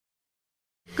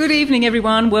Good evening,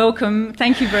 everyone. Welcome.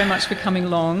 Thank you very much for coming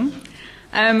along.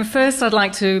 First, I'd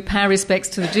like to pay our respects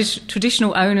to the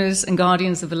traditional owners and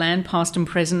guardians of the land, past and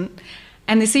present.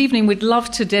 And this evening, we'd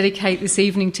love to dedicate this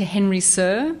evening to Henry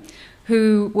Sir,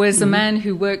 who was a man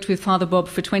who worked with Father Bob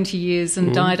for 20 years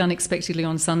and died unexpectedly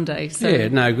on Sunday. So, yeah,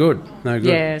 no good.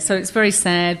 Yeah, so it's very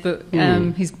sad, but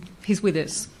he's with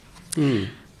us.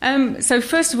 So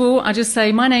first of all, I just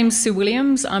say my name's Sue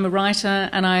Williams. I'm a writer,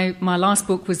 and my last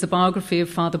book was the biography of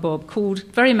Father Bob, called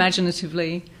very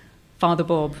imaginatively Father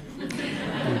Bob.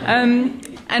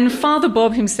 And Father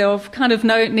Bob himself kind of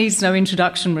needs no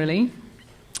introduction, really.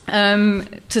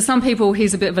 To some people,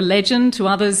 he's a bit of a legend. To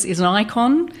others, he's an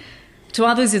icon. To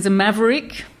others, he's a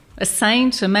maverick, a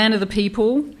saint, a man of the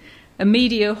people, a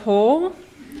media whore.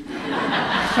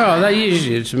 Oh,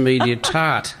 usually it's a media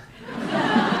tart.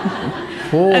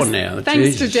 Whore now,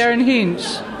 thanks Jesus. to Darren Hinch.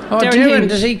 Oh, Darren,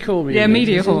 does he call me? Yeah,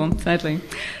 media whore, sadly.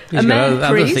 He's got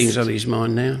other things on his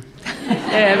mind now.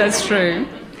 Yeah, that's true.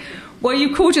 Well,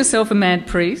 you called yourself a mad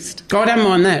priest. God, I don't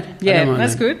mind that. Yeah,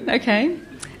 that's good. Okay.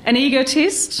 An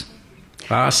egotist.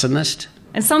 Arsonist.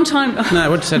 And sometimes... No,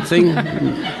 what's that thing? A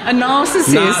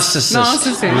narcissist.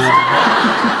 Narcissist.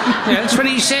 Yeah, that's what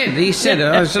he said. He said it.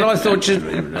 I said,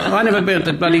 I never burnt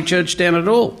the bloody church down at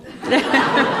all. I'm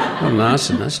an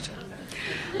arsonist.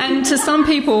 And to some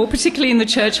people, particularly in the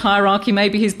church hierarchy,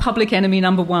 maybe he's public enemy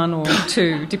number 1 or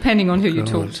 2, depending on who you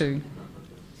talk to.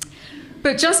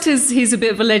 But just as he's a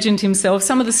bit of a legend himself,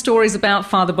 some of the stories about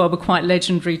Father Bob are quite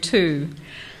legendary too.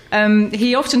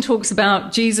 He often talks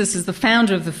about Jesus as the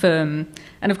founder of the firm.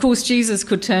 And of course, Jesus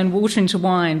could turn water into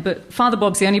wine, but Father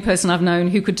Bob's the only person I've known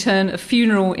who could turn a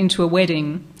funeral into a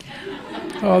wedding.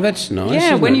 Oh, that's nice.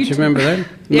 Yeah, do you remember that?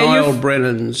 Yeah, Niall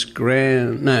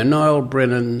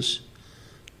Brennan's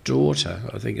daughter,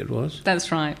 I think it was.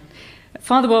 That's right.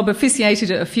 Father Bob officiated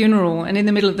at a funeral, and in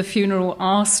the middle of the funeral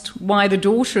asked why the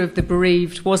daughter of the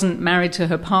bereaved wasn't married to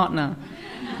her partner.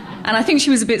 And I think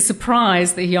she was a bit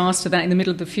surprised that he asked her that in the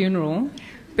middle of the funeral.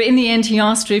 But in the end, he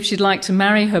asked her if she'd like to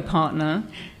marry her partner,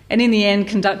 and in the end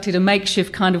conducted a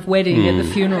makeshift kind of wedding at the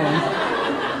funeral.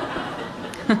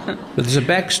 But there's a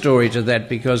backstory to that,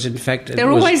 because in fact...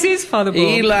 There always is, Father Bob.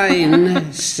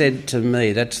 Elaine said to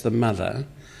me, that's the mother,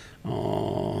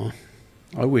 oh,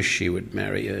 I wish she would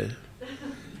marry her.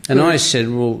 And I said,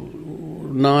 well,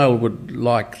 Niall would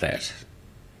like that.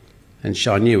 And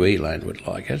I knew Elaine would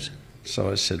like it. So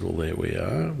I said, well, there we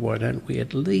are. Why don't we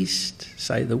at least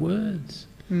say the words?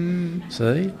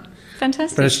 See?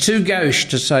 Fantastic. But it's too gauche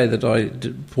to say that I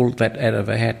pulled that out of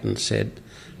a hat and said,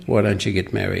 why don't you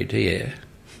get married here?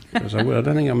 Because I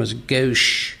don't think I'm as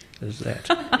gauche as that.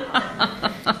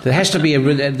 There has to be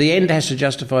the end has to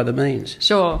justify the means.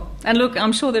 Sure. And look,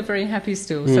 I'm sure they're very happy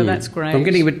still, so that's great. I'm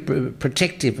getting a bit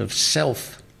protective of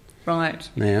self. Right.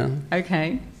 Now.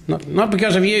 Okay. Not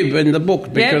because of you in the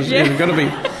book, because you've got to be...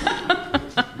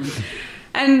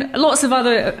 And lots of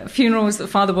other funerals that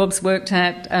Father Bob's worked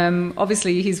at.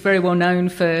 Obviously, he's very well known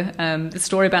for the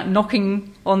story about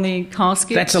knocking on the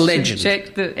casket. That's a legend. To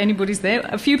check that anybody's there.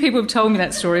 A few people have told me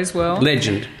that story as well.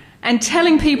 Legend. And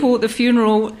telling people at the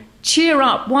funeral, cheer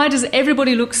up, why does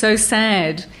everybody look so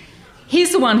sad?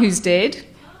 He's the one who's dead.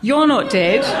 You're not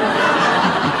dead.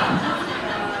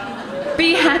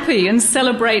 Be happy and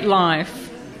celebrate life.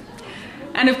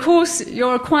 And of course,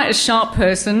 you're quite a sharp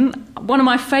person. One of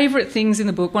my favourite things in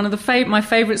the book, my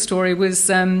favourite story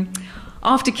was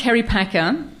after Kerry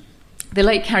Packer, the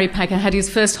late Kerry Packer, had his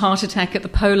first heart attack at the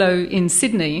Polo in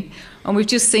Sydney. And we've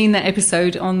just seen that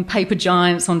episode on Paper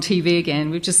Giants on TV again.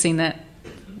 We've just seen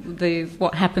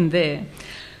what happened there.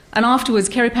 And afterwards,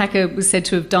 Kerry Packer was said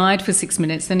to have died for 6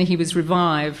 minutes, then he was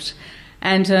revived.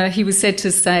 And he was said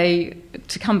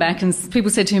to come back, and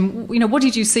people said to him, what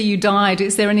did you see? You died.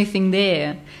 Is there anything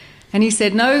there? And he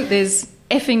said, no, there's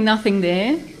effing nothing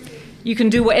there. You can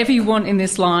do whatever you want in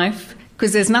this life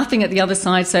because there's nothing at the other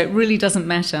side, so it really doesn't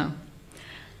matter.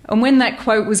 And when that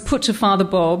quote was put to Father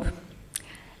Bob,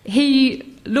 he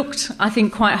looked, I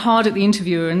think, quite hard at the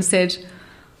interviewer and said,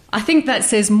 I think that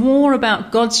says more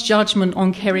about God's judgment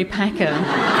on Kerry Packer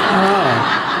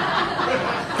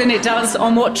than it does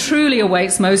on what truly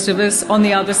awaits most of us on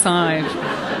the other side.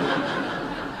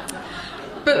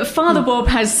 But Father Bob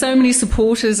has so many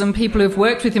supporters and people who've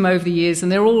worked with him over the years,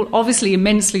 and they're all obviously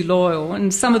immensely loyal,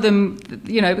 and some of them,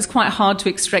 it was quite hard to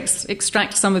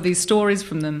extract some of these stories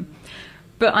from them.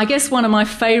 But I guess one of my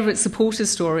favourite supporter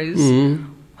stories...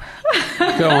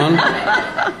 Go on.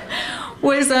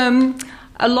 ...was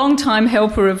a long-time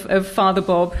helper of Father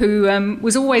Bob who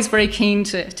was always very keen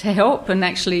to help and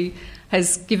actually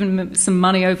has given him some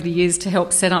money over the years to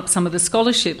help set up some of the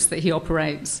scholarships that he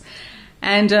operates.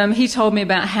 And he told me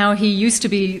about how he used to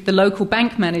be the local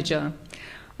bank manager.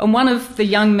 And one of the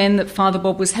young men that Father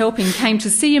Bob was helping came to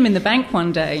see him in the bank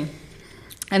one day.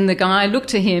 And the guy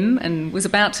looked at him and was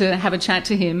about to have a chat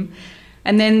to him.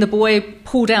 And then the boy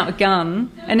pulled out a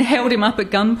gun and held him up at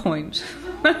gunpoint.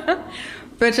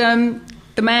 But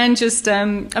the man just,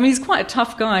 he's quite a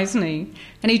tough guy, isn't he?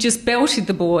 And he just belted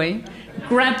the boy,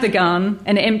 grabbed the gun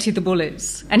and emptied the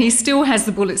bullets. And he still has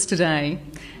the bullets today.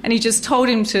 And he just told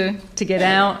him to get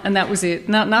out, and that was it.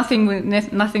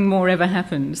 Nothing more ever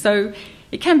happened. So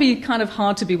it can be kind of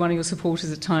hard to be one of your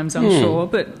supporters at times, I'm sure,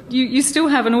 but you still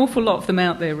have an awful lot of them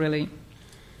out there, really.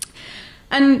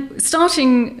 And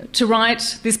starting to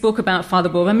write this book about Father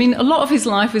Bob, I mean, a lot of his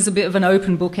life is a bit of an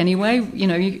open book anyway. You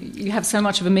know, you have so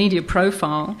much of a media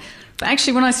profile. But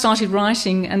actually, when I started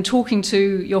writing and talking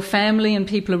to your family and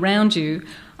people around you,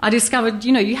 I discovered,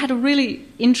 you know, you had a really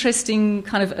interesting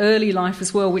kind of early life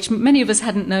as well, which many of us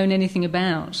hadn't known anything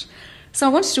about. So I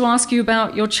wanted to ask you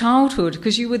about your childhood,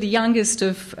 because you were the youngest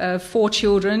of 4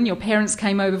 children. Your parents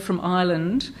came over from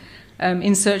Ireland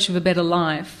in search of a better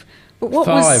life. But what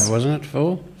 5, wasn't it?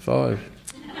 4? 5.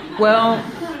 Well,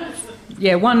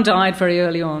 yeah, one died very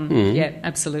early on. Yeah,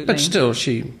 absolutely. But still,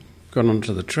 she got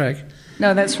onto the track.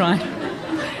 No, that's right.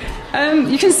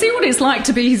 You can see what it's like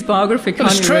to be his biography,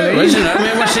 can't you? It's true, really? isn't it? I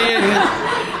mean, what's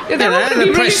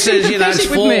the press says, it's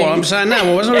 4. I'm saying,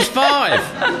 no, it wasn't. It was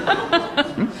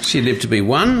 5. She lived to be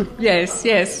 1. Yes,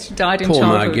 she died in Poor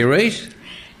childhood. Marguerite.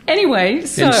 Anyway,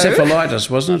 so... Encephalitis,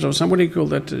 wasn't it? Or somebody called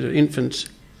that infants...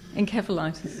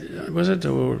 Encephalitis. Was it?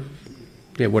 Or...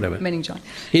 Yeah, whatever. Meningitis.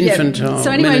 Infantile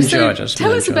So anyway, meningitis. So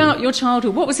tell us about your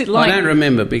childhood. What was it like? I don't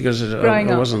remember because I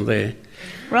wasn't there.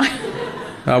 Right.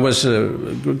 I was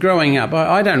growing up.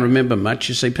 I don't remember much.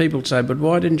 You see, people say, but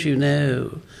why didn't you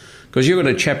know? Because you've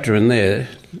got a chapter in there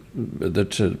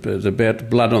that's about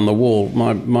blood on the wall.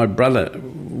 My brother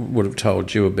would have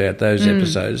told you about those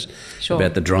episodes,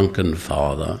 about the drunken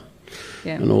father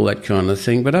and all that kind of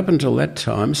thing. But up until that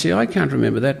time, see, I can't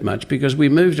remember that much because we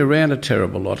moved around a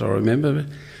terrible lot, I remember.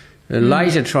 And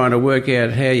later trying to work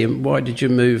out why did you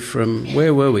move from,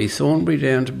 where were we, Thornbury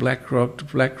down to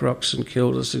Blackrock, St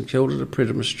Kilda, St Kilda to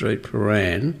Prittama Street,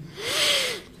 Paran,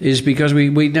 is because we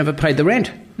never paid the rent.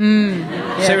 See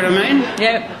what I mean?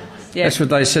 Yep. That's what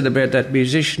they said about that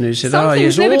musician who said, all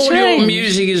your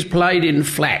music is played in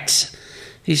flats.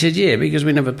 He said, yeah, because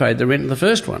we never paid the rent in the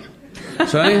first one.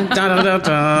 So,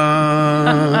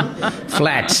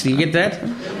 flats, do you get that?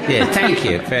 Yeah, thank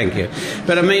you.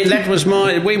 But I mean, that was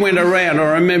we went around,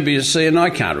 I remember, you see, and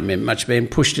I can't remember much being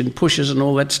pushed in pushes and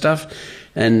all that stuff.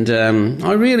 And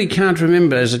I really can't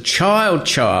remember as a child,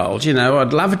 you know,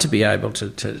 I'd love to be able to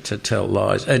tell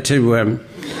lies,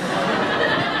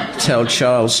 tell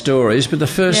child stories. But the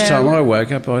first time I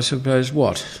woke up, I suppose,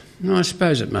 I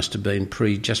suppose it must have been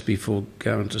just before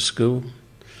going to school.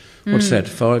 What's that,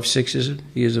 5, 6, is it,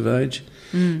 years of age?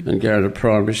 And going to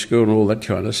primary school and all that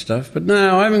kind of stuff. But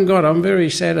no, I haven't I'm very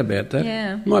sad about that.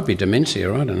 Yeah. Might be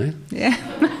dementia, I don't know. Yeah.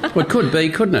 Well, it could be,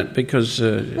 couldn't it? Because...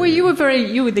 well, you were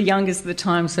the youngest at the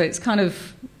time, so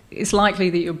it's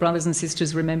likely that your brothers and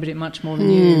sisters remembered it much more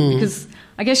than you. Because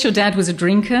I guess your dad was a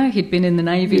drinker. He'd been in the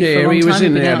Navy for a long time. Yeah, he was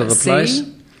in and out of the place.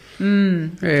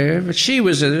 Yeah, but she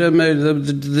was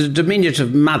the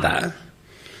diminutive mother.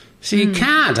 So you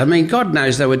can't. I mean, God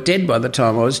knows they were dead by the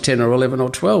time I was 10 or 11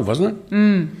 or 12, wasn't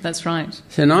it? That's right.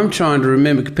 And I'm trying to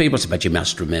remember. People say, but you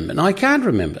must remember. And I can't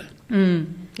remember.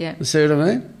 Yeah. You see what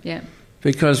I mean? Yeah.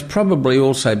 Probably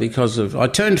also because I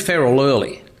turned feral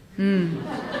early.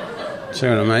 See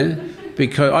what I mean?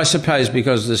 Because of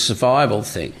the survival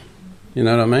thing. You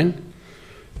know what I mean?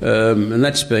 And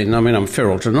that's been, I'm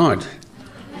feral tonight.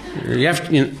 You have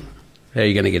to, how are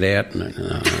you going to get out?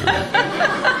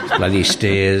 Bloody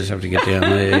stairs, have to get down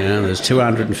there, there's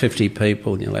 250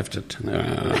 people and you'll have to... you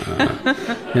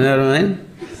know what I mean?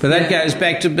 But that goes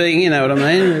back to being, you know what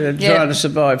I mean, trying to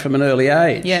survive from an early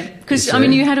age. Yeah, because,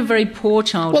 you had a very poor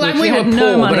childhood. Well, we were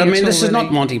poor, but this is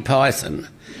not Monty Python.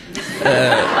 Because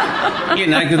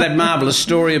that marvellous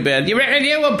story about, you reckon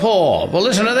you were poor? Well,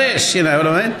 listen to this, you know what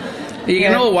I mean? You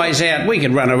can always we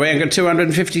can run around and get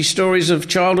 250 stories of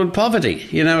childhood poverty,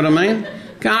 you know what I mean?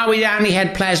 We only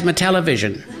had plasma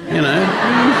television, you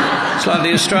know. It's like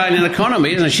the Australian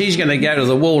economy, isn't it? She's going to go to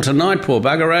the wall tonight, poor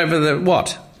bugger, over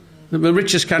the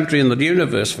richest country in the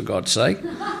universe, for God's sake.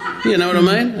 You know what I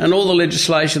mean? And all the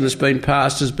legislation that's been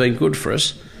passed has been good for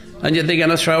us, and yet they're going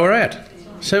to throw her out.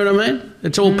 See what I mean?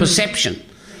 It's all perception.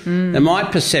 And my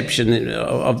perception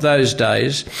of those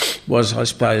days was, I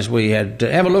suppose, we had...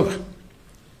 have a look.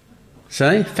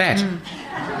 See? Fat.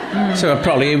 So I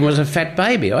probably even was a fat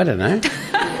baby, I don't know.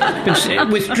 But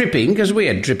with dripping, because we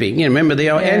had dripping. You remember the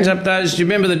ends up those? Do you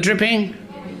remember the dripping,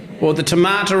 or the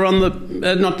tomato on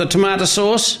the not the tomato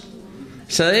sauce?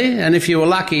 See, and if you were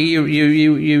lucky,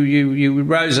 you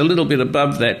rose a little bit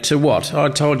above that to what I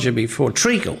told you before,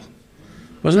 treacle,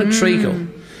 wasn't it? Treacle.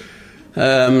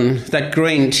 That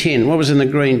green tin. What was in the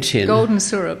green tin? Golden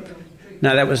syrup.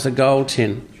 No, that was the gold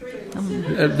tin.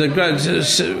 What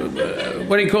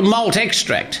do you call malt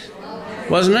extract?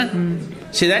 Wasn't it?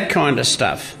 See, that kind of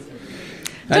stuff.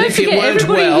 Don't if forget, you weren't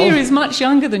everybody here is much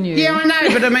younger than you. Yeah, I know,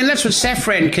 but I mean, that's what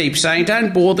Safran keeps saying.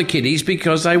 Don't bore the kiddies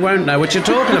because they won't know what you're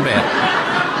talking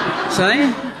about.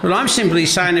 See? Well, I'm simply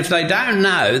saying if they don't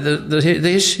know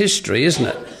this history, isn't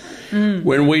it?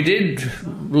 When we did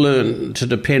learn to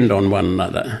depend on one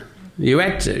another, you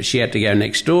had to. She had to go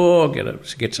next door,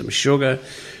 get some sugar.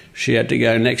 She had to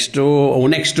go next door, or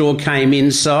next door came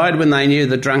inside when they knew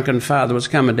the drunken father was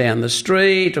coming down the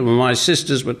street, and my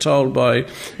sisters were told by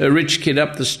a rich kid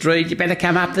up the street, you better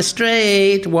come up the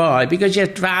street. Why? Because your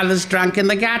father's drunk in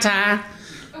the gutter.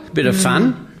 Bit of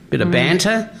fun, bit of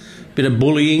banter, bit of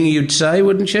bullying, you'd say,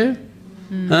 wouldn't you?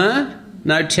 Huh?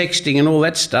 No texting and all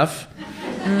that stuff.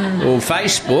 Or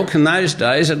Facebook. In those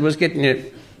days, it was getting you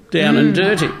down and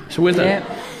dirty. So with it.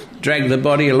 Drag the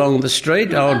body along the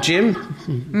street, old Jim,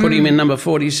 put him in number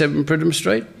 47 Pridham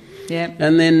Street,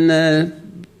 and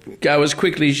then go as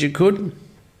quickly as you could,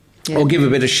 or give a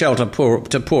bit of shelter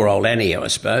to poor old Annie, I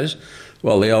suppose,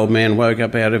 while the old man woke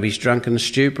up out of his drunken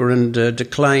stupor and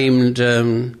declaimed,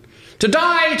 to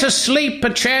die, to sleep,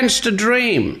 perchance to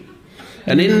dream,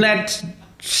 and in that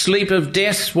sleep of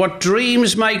death what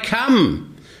dreams may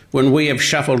come, when we have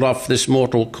shuffled off this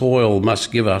mortal coil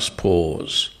must give us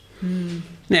pause.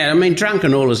 Now, I mean, drunk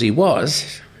and all as he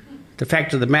was, the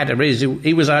fact of the matter is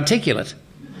he was articulate.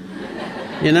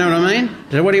 You know what I mean?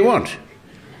 So what do you want?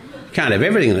 You can't have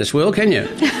everything in this world, can you? You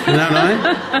know what I mean?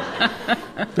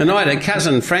 And I had a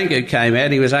cousin, Frank, who came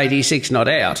out. He was 86 not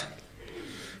out,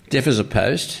 deaf as a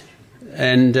post.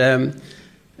 And,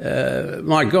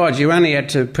 my God, you only had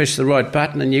to push the right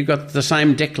button and you got the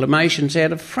same declamations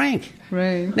out of Frank.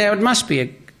 Right. Now, it must be a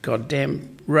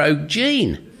goddamn rogue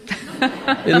gene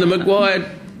in the Maguire...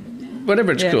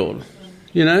 whatever it's called,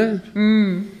 you know?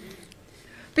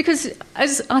 Because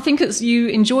I think you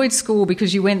enjoyed school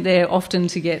because you went there often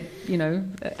to get,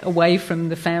 away from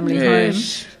the family home.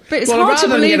 But it's hard to believe... rather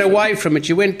than get away from it,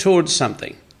 you went towards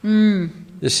something.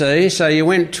 You see? So you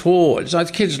went towards...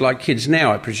 kids like kids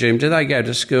now, I presume, do they go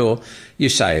to school? You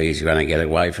say he's going to get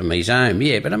away from his home.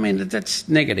 Yeah, but I mean, that's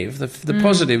negative. The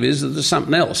positive is that there's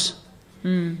something else,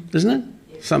 isn't it?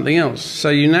 Something else. So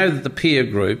you know that the peer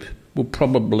group... will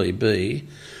probably be,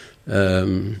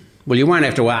 you won't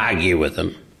have to argue with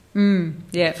them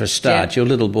for a start. You're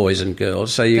little boys and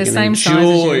girls, so you can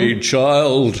enjoy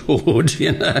childhood,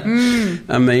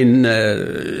 I mean,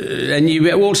 and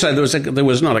you also, there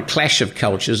was not a clash of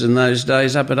cultures in those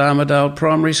days up at Armidale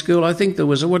Primary School. I think there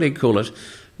was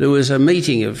there was a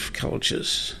meeting of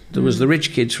cultures. There was the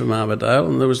rich kids from Armidale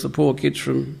and there was the poor kids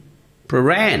from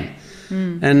Prahran.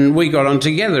 And we got on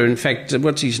together. In fact,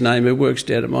 what's his name, who works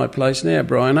down at my place now,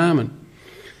 Brian Arman,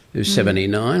 who's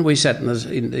 79. We sat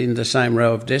in the same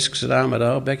row of desks at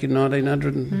Armidale back in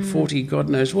 1940, God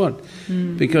knows what,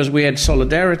 because we had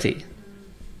solidarity.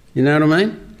 You know what I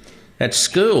mean? At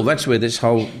school, that's where this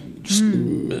whole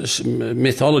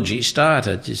mythology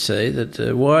started, you see,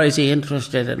 that why is he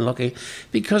interested in looking?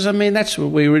 Because, I mean, that's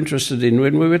what we were interested in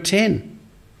when we were 10.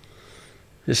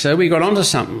 So we got onto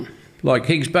something. Like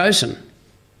Higgs boson.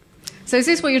 So is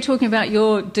this what you're talking about,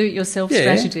 your do-it-yourself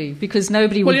strategy? Because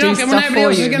nobody would do stuff for you. Nobody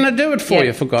else is going to do it for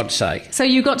you, for God's sake. So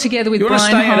you got together with Brian Harmon.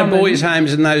 You want to stay Harmon. out of boys'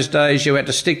 homes in those days, you had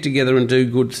to stick together and do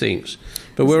good things.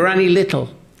 But we were only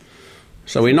little.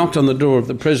 So we knocked on the door of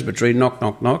the presbytery, knock,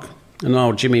 knock, knock, and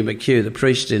old Jimmy McHugh, the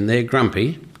priest in there,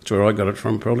 grumpy, that's where I got it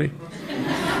from probably.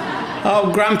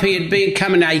 Old Grumpy had been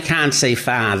coming, he can't see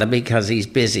Father because he's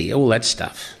busy, all that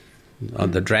stuff.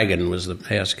 The dragon was the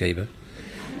housekeeper.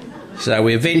 So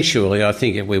we eventually, I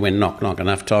think if we went knock-knock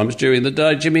enough times during the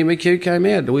day, Jimmy McHugh came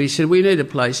out. We said, we need a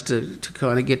place to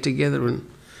kind of get together. And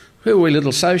who are we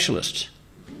little socialists?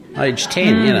 Age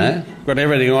 10, got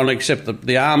everything on except the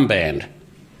armband,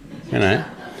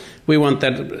 We want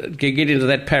that, get into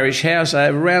that parish house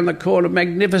over around the corner,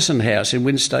 magnificent house in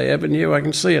Winstay Avenue. I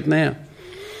can see it now.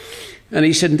 And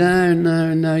he said,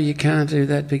 no, you can't do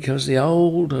that because the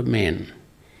older men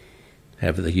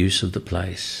have the use of the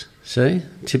place. See?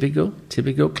 Typical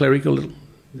clerical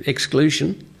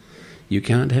exclusion. You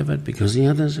can't have it because the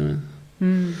others are...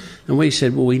 And we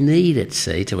said, well, we need it,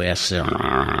 see, to ourselves.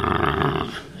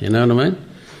 You know what I mean?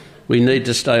 We need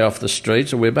to stay off the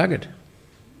streets or we're buggered.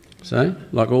 So,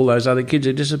 like all those other kids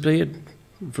who disappeared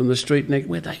from the street next,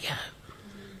 where'd they go?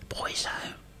 Boys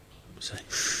home.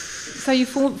 So you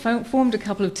formed a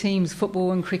couple of teams,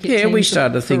 football and cricket teams. Yeah, we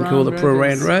started a thing called the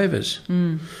Parish Rovers.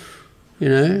 You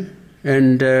know,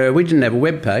 and we didn't have a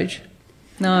web page.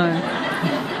 No.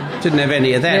 Didn't have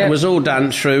any of that. Yep. It was all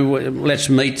done through, let's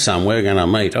meet somewhere, we're going to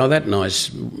meet. Oh, that nice,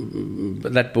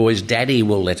 that boy's daddy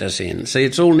will let us in. See,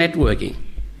 it's all networking.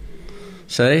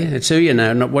 See, it's who you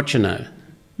know, not what you know.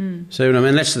 See what I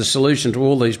mean? That's the solution to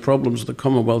all these problems of the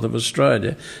Commonwealth of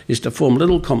Australia, is to form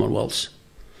little commonwealths,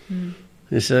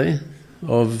 you see,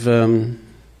 of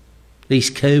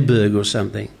East Coburg or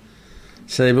something.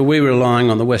 See, but we're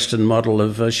relying on the Western model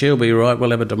of, she'll be right,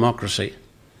 we'll have a democracy.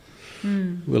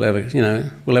 We'll have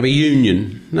a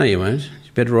union. No, you won't.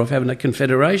 You're better off having a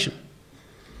confederation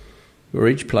where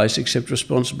each place accepts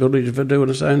responsibility for doing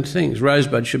its own things.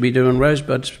 Rosebud should be doing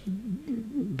Rosebud's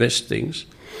best things,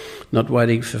 not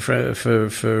waiting for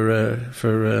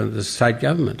the state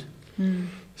government.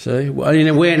 So, well, you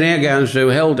know, we're now going through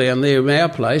hell down there in our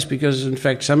place because, in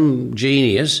fact, some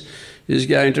genius is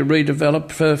going to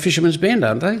redevelop Fisherman's Bend,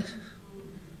 aren't they?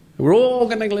 We're all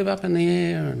going to live up in the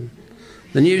air. And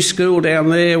the new school down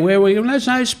there, there's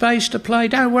no space to play.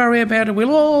 Don't worry about it.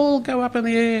 We'll all go up in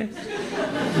the air.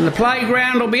 And the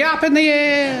playground will be up in the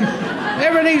air.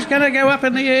 Everything's going to go up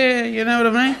in the air, you know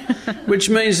what I mean? Which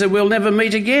means that we'll never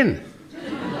meet again.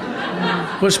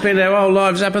 We'll spend our whole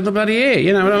lives up in the bloody air,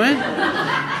 you know what I mean?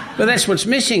 But that's what's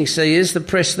missing, see, is the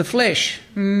press the flesh.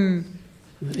 You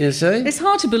see? It's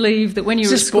hard to believe that when you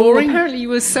were at school, boring? apparently you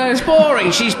were so... It's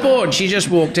boring. She's bored. She just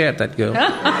walked out, that girl.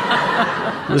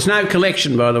 There's no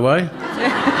collection, by the way.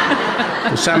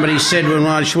 Somebody said when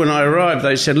I arrived,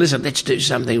 they said, listen, let's do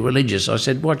something religious. I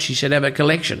said, what? She said, have a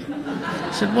collection.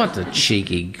 I said, what the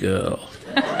cheeky girl.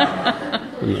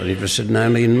 I'm not interested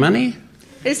only in money.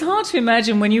 It's hard to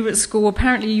imagine when you were at school,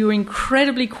 apparently you were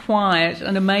incredibly quiet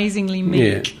and amazingly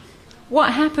meek. Yeah.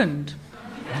 What happened?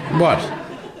 What?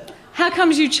 How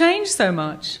comes you changed so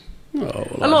much? Oh,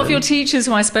 well, a lot of your teachers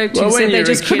who I spoke to said they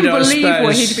just couldn't believe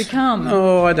what he'd become.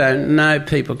 Oh, I don't know.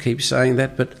 People keep saying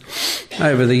that, but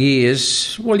over the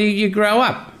years, well, you grow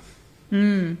up.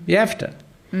 You have to.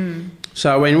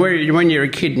 So when you're a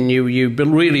kid and you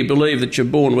really believe that you're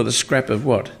born with a scrap of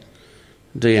what?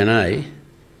 DNA.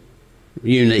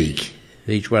 Unique.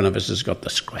 Each one of us has got the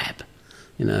scrap.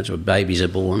 You know, that's where babies are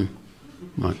born.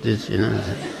 Like this, you know.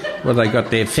 Well, they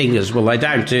got their fingers. Well, they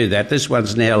don't do that. This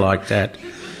one's now like that.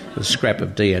 A scrap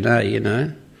of DNA, you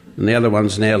know. And the other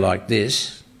one's now like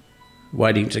this,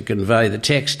 waiting to convey the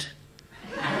text.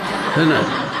 Isn't it?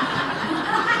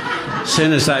 As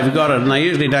soon as they've got it, and they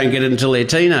usually don't get it until they're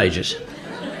teenagers.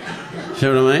 See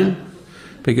what I mean?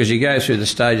 Because you go through the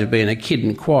stage of being a kid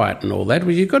and quiet and all that.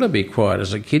 Well, you've got to be quiet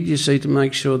as a kid, you see, to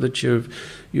make sure that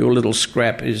your little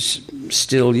scrap is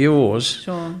still yours.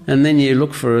 Sure. And then you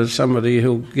look for somebody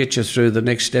who'll get you through the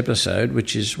next episode,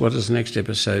 which is, what is the next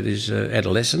episode? Is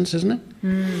adolescence, isn't it?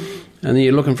 And then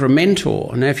you're looking for a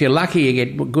mentor. Now, if you're lucky, you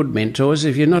get good mentors.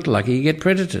 If you're not lucky, you get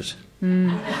predators. See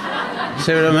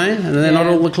what I mean? And they're not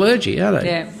all the clergy, are they?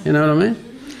 Yeah. You know what I mean?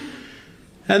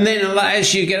 And then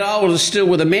as you get older, still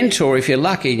with a mentor, if you're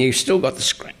lucky, and you've still got the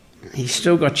scrap, you've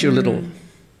still got your little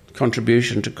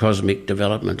contribution to cosmic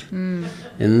development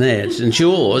in there. It's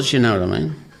yours, you know what I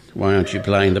mean? Why aren't you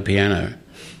playing the piano?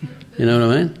 You know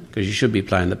what I mean? Because you should be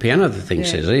playing the piano, the thing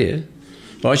says here.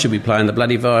 I should be playing the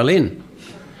bloody violin,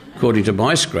 according to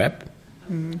my scrap.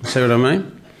 See what I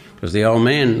mean? Because the old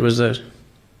man was a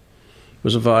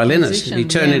violinist. He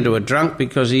turned into a drunk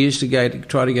because he used to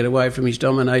try to get away from his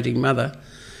dominating mother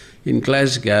in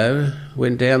Glasgow,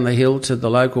 went down the hill to the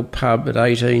local pub at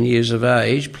 18 years of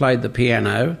age, played the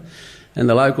piano, and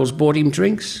the locals bought him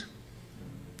drinks.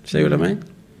 See what I mean?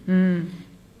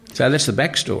 So that's the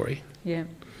backstory. Yeah.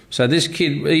 So this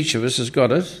kid, each of us has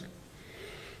got it.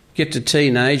 Get to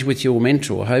teenage with your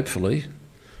mentor, hopefully,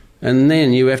 and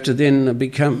then you have to then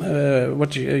become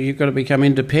you've got to become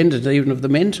independent even of the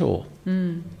mentor.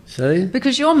 See?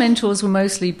 Because your mentors were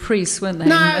mostly priests, weren't they?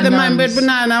 No,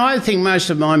 I think most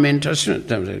of my mentors,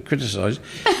 don't criticise,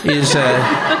 is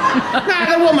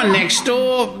the woman next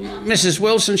door, Mrs.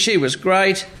 Wilson. She was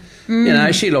great. You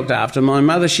know, she looked after my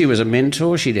mother. She was a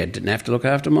mentor. She didn't have to look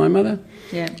after my mother.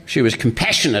 Yeah. She was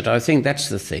compassionate. I think that's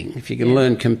the thing. If you can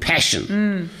learn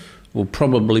compassion, will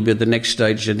probably be the next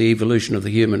stage of the evolution of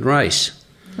the human race.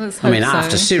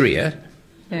 After Syria.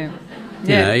 Yeah.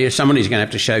 You know, somebody's going to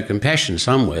have to show compassion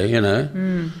somewhere, you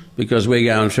know, because we're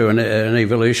going through an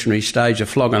evolutionary stage of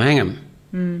flog and hang 'em,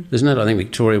 isn't it? I think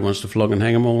Victoria wants to flog and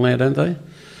hang 'em all now, don't they?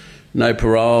 no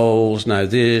paroles, no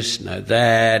this, no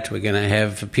that. We're going to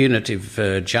have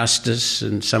punitive justice.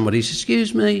 And somebody says,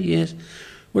 excuse me, yes.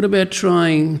 What about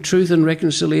trying truth and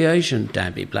reconciliation?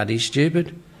 Don't be bloody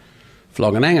stupid.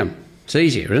 Flog and hang 'em. It's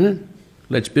easier, isn't it?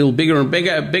 Let's build bigger and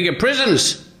bigger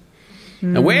prisons.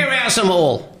 And warehouse them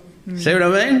all. See what I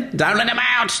mean? Don't let them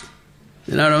out.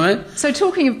 You know what I mean? So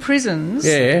talking of prisons,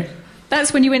 yeah,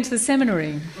 that's when you went to the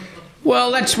seminary.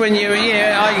 Well, that's when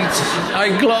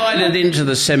I glided into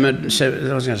the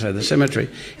cemetery.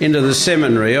 Into the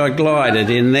seminary, I glided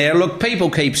in there. Look,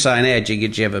 people keep saying, how'd you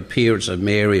get you have appearance of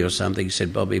Mary or something? He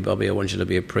said, Bobby, I want you to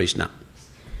be a priest. No.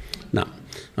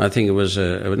 I think it was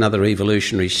another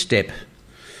evolutionary step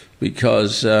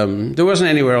because there wasn't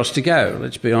anywhere else to go.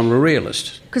 Let's be, I'm a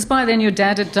realist. Because by then your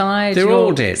dad had died. They're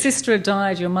all dead. Your sister had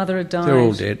died, your mother had died. They're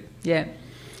all dead. Yeah.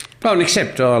 Well,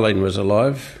 except Eileen was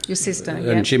alive. Your sister,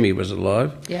 and Jimmy was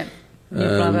alive. Yeah.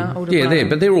 Your brother, older yeah, brother.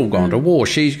 but they're all gone to war.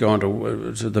 She's gone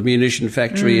to the munition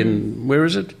factory in, where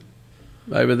is it?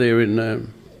 Over there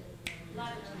in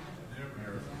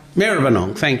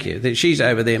Maribyrnong, thank you. She's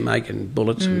over there making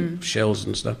bullets and shells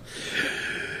and stuff.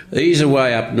 He's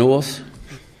away up north,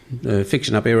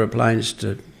 fixing up aeroplanes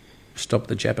to stop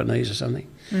the Japanese or something.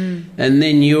 And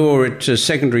then you're at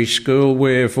secondary school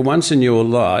where for once in your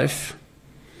life,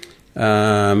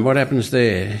 what happens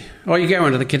there? Oh, you go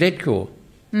into the cadet corps,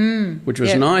 which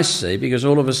was nice, see, because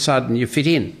all of a sudden you fit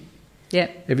in. Yeah.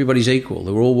 Everybody's equal.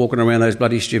 They were all walking around those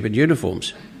bloody stupid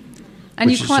uniforms. And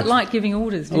you quite liked giving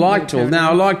orders, I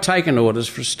liked taking orders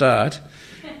for a start,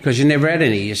 because you never had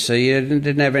any, you see. You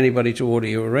didn't have anybody to order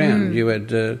you around. You had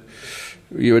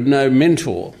no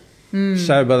mentor.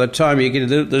 So by the time you get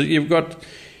you've got...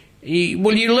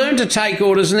 you learn to take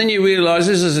orders and then you realise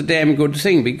this is a damn good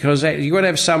thing because you've got to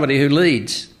have somebody who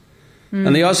leads.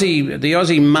 And the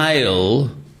Aussie male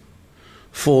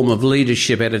form of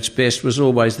leadership at its best was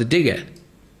always the digger.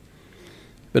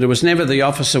 But it was never the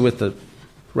officer with the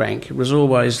rank. It was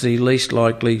always the least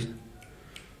likely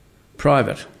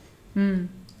private.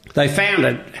 They found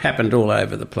it happened all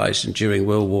over the place and during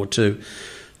World War II.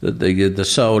 The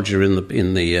soldier in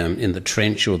the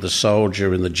trench or the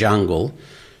soldier in the jungle,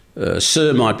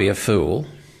 sir might be a fool,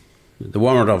 the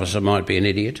warrant officer might be an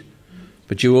idiot,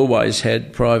 but you always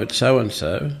had Private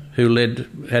so-and-so who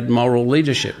had moral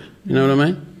leadership. You know what I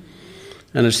mean?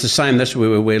 And it's the same, that's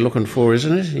what we're looking for,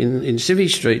 isn't it, in Civvy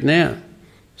Street now,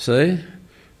 see?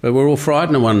 But we're all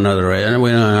frightened of one another, and we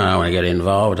don't want to get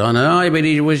involved. I know, but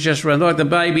he was just run like the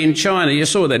baby in China. You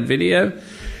saw that video?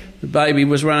 The baby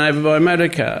was run over by a motor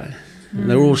car, and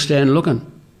they're all standing looking.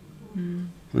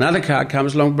 Another car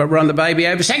comes along, but run the baby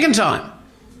over a second time.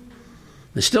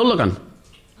 They're still looking,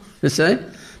 you see?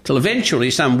 Till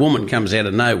eventually some woman comes out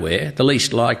of nowhere, the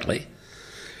least likely,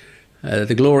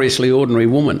 the gloriously ordinary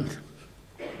woman,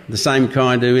 the same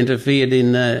kind who interfered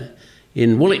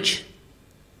in Woolwich.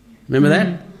 Remember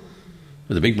that?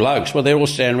 With the big blokes. Well, they're all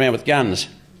standing around with guns.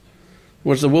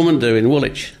 What does the woman do in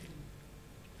Woolwich?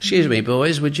 Excuse me,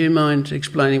 boys, would you mind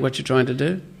explaining what you're trying to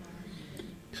do?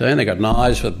 So and they got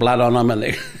knives with blood on them, and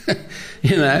they,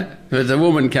 but the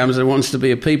woman comes and wants to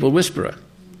be a people whisperer.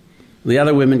 The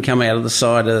other women come out of the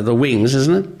side of the wings,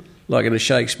 isn't it? Like in a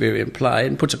Shakespearean play,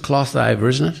 and puts a cloth over,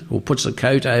 isn't it? Or puts a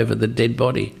coat over the dead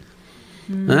body.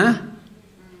 Huh?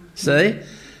 See?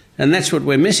 And that's what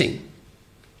we're missing.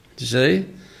 You see?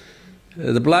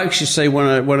 The blokes, you see,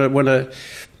 want to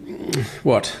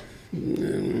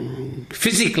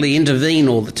physically intervene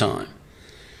all the time.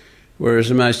 Whereas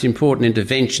the most important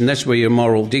intervention, that's where your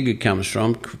moral digger comes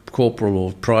from, corporal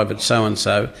or private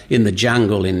so-and-so in the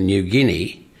jungle in New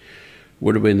Guinea,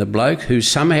 would have been the bloke who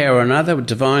somehow or another was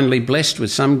divinely blessed with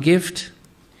some gift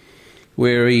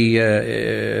where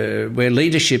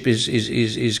leadership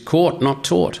is caught, not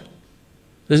taught,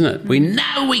 isn't it? We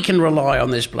know we can rely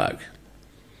on this bloke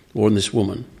or on this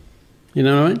woman. You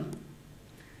know what I mean?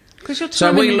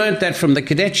 So we learnt that from the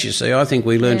cadets, you see. I think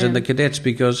we learnt in the cadets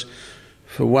because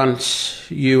for once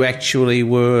you actually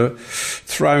were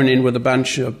thrown in with a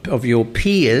bunch of your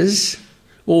peers,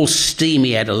 all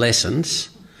steamy adolescents,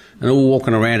 and all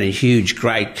walking around in huge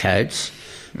greatcoats.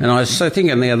 And I was so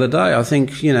thinking the other day, I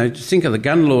think, think of the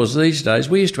gun laws these days.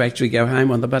 We used to actually go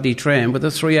home on the bloody tram with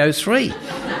a 303.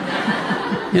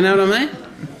 You know what I mean?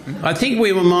 I think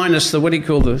we were minus the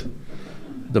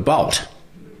bolt.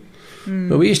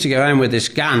 But we used to go home with this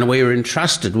gun. We were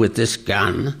entrusted with this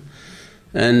gun.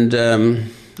 And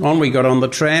on we got on the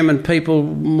tram, and people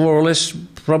more or less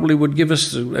probably would give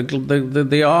us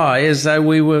the eye as though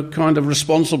we were kind of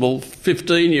responsible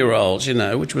 15-year-olds,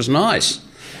 which was nice.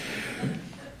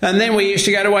 And then we used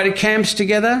to go away to camps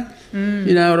together,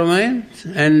 you know what I mean?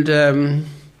 And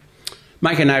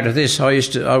Make a note of this.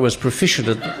 I was proficient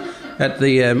at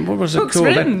the what was it Book's called?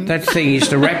 written. That thing you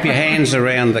used to wrap your hands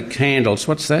around the candles.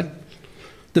 What's that?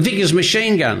 The Vickers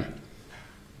machine gun.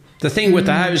 The thing with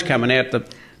the hose coming out, the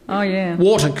Oh, yeah.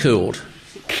 water cooled.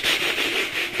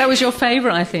 That was your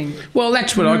favourite, I think. Well,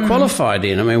 that's what I qualified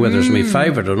in. I mean, whether it's my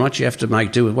favourite or not, you have to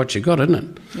make do with what you got, isn't it?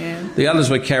 Yeah. The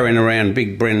others were carrying around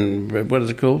big what is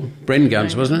it called? Bren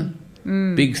guns, wasn't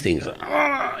it? Big things.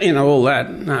 You know, all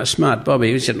that. No, smart Bobby,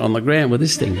 he was sitting on the ground with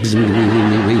this thing.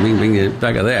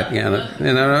 Bugger that, you know what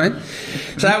I mean?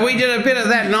 So we did a bit of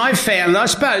that, and I found, I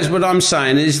suppose what I'm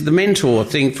saying is the mentor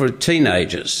thing for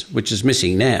teenagers, which is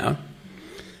missing now,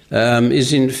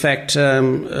 is in fact,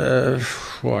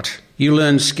 what? You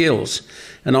learn skills.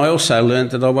 And I also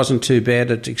learnt that I wasn't too bad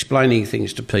at explaining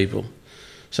things to people.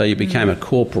 So you became a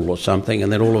corporal or something,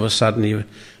 and then all of a sudden I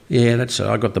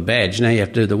got the badge, now you have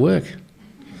to do the work.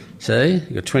 See,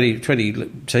 you've got 20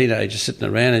 teenagers sitting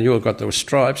around, and you've got the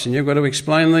stripes, and you've got to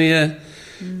explain the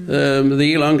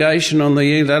elongation on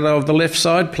of the left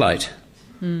side plate.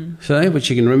 See, which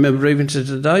you can remember even to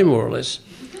today, more or less.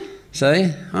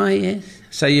 See, oh yes.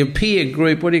 So your peer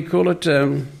group, what do you call it?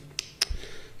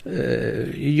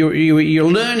 You're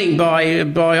learning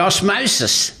by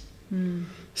osmosis.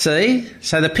 See,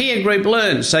 so the peer group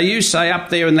learns. So you say up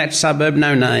there in that suburb,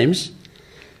 no names,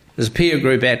 there's a peer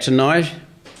group out tonight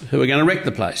who are going to wreck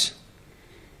the place,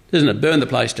 isn't it? Burn the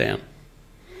place down.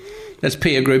 That's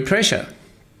peer group pressure.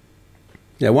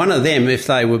 Now, one of them, if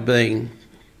they were being,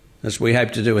 as we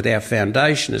hope to do with our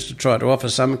foundation, is to try to offer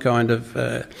some kind of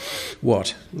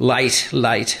late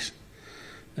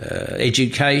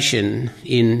education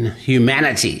in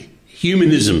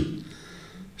humanism,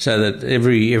 so that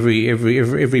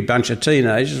every bunch of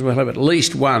teenagers will have at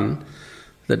least one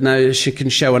that knows she can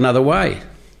show another way.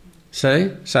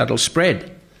 See, so it'll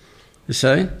spread. You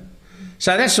see.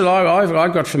 So that's what I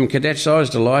got from cadets. I was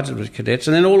delighted with cadets,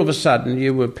 and then all of a sudden,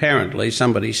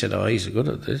 somebody said, "Oh, he's good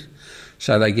at this,"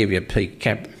 so they give you a peak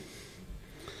cap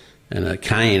and a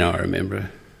cane. I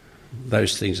remember.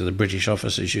 Those things that the British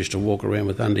officers used to walk around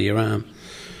with under your arm.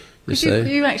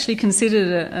 You actually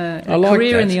considered a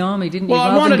career career in the army, didn't you? Well,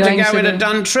 I wanted to go into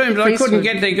Duntroon, but I couldn't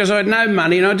get there because I had no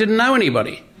money and I didn't know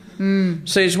anybody.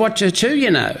 So it's what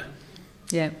you know.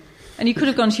 Yeah. And you could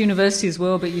have gone to university as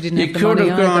well, but you didn't have the money. You could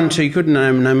have gone you couldn't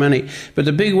have no money. But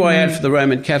the big way out for the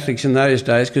Roman Catholics in those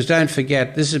days, because don't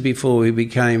forget, this is before we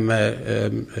became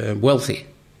wealthy.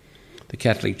 The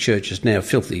Catholic Church is now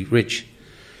filthy rich.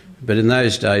 But in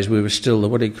those days, we were still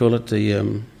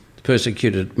the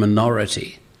persecuted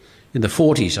minority. In the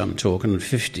 40s, I'm talking, and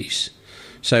 50s.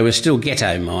 So we're still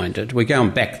ghetto-minded. We're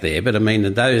going back there, but I mean,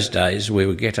 in those days, we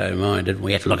were ghetto-minded.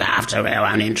 We had to look after our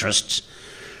own interests.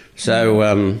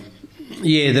 So,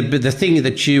 the thing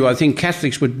that I think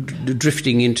Catholics were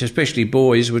drifting into, especially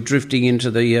boys, were drifting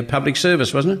into the public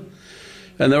service, wasn't it?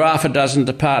 And there were half a dozen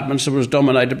departments that was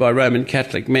dominated by Roman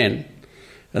Catholic men.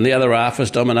 And the other half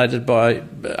was dominated by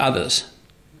others.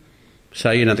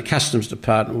 So, the customs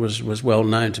department was well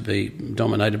known to be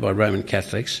dominated by Roman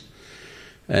Catholics,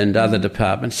 and other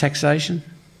departments, taxation,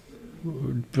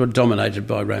 were dominated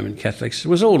by Roman Catholics. It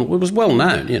was well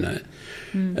known,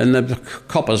 And the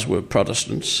coppers were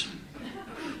Protestants.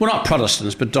 Well, not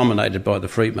Protestants, but dominated by the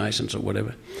Freemasons or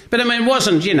whatever. But I mean, it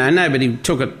wasn't, nobody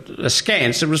took it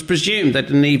askance. It was presumed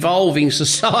that in an evolving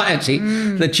society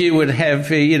that you would have,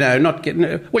 not getting...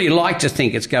 Well, you like to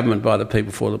think it's government by the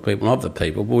people, for the people, and of the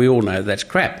people, but we all know that's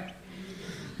crap.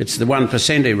 It's the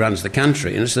 1% who runs the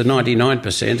country, and it's the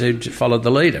 99% who followed the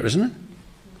leader, isn't it?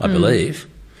 I believe.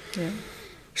 Yeah.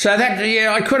 So that,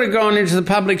 I could have gone into the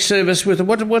public service with,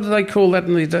 what do they call that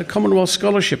in the Commonwealth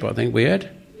Scholarship, I think we had.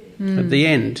 At the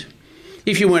end.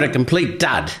 If you weren't a complete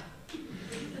dud,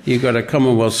 you got a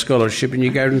Commonwealth Scholarship and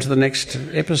you go into the next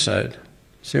episode.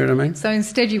 See what I mean? So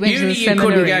instead you went to the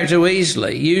seminary. You couldn't go to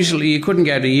easily. Usually you couldn't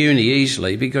go to uni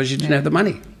easily because you didn't have the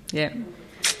money. Yeah.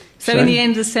 So in the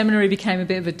end the seminary became a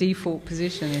bit of a deformal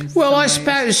position. Well, I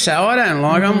suppose so. I don't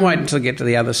like I'm waiting until I get to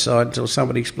the other side until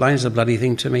somebody explains the bloody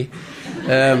thing to me.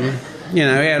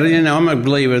 I'm a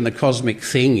believer in the cosmic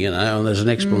thing, and there's an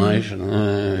explanation,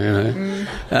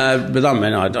 But I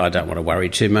mean, I don't want to worry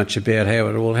too much about how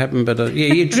it all happened. But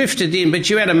you drifted in, but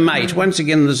you had a mate. Once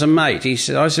again, there's a mate. I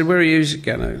said, where are you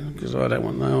going to? Because I don't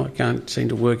want to know. I can't seem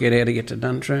to work out how to get to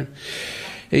Duntroon.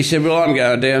 He said, well, I'm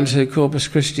going down to Corpus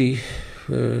Christi.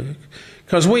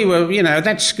 Because we were,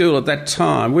 that school at that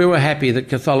time, we were happy that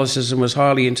Catholicism was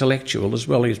highly intellectual as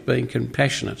well as being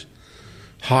compassionate.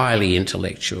 Highly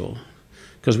intellectual.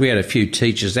 Because we had a few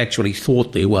teachers that actually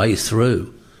thought their way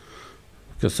through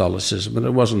Catholicism, but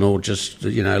it wasn't all just,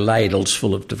 ladles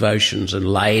full of devotions and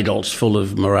ladles full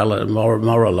of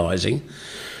moralising.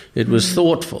 It was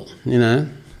thoughtful, There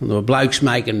were blokes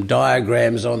making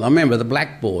diagrams I remember the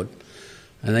blackboard,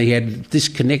 and they had this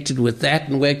connected with that,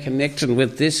 and we're connected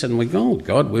with this, and we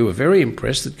were very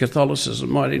impressed that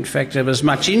Catholicism might in fact have as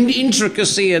much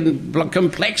intricacy and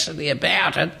complexity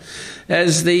about it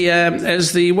as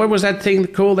the what was that thing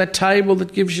called, that table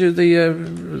that gives you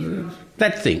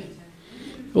that thing.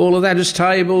 All of that is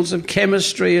tables of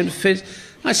chemistry and physics.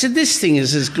 I said, this thing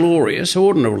is as glorious,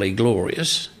 ordinarily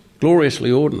glorious,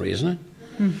 gloriously ordinary, isn't it?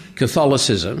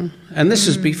 Catholicism. And this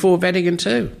is before Vatican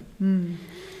II.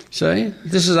 See?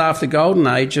 This is after the golden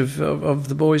age of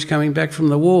the boys coming back from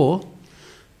the war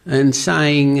and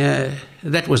saying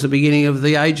that was the beginning of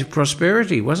the age of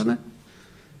prosperity, wasn't it?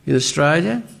 In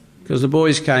Australia? Because the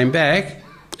boys came back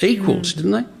equals,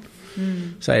 didn't they?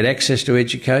 So they had access to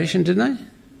education, didn't they?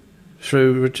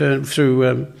 Through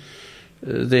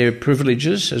their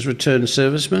privileges as returned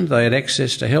servicemen. They had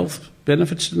access to health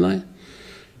benefits, didn't they?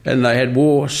 And they had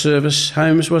war service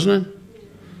homes, wasn't it?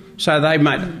 So they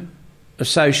made a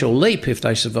social leap if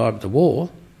they survived the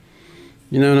war.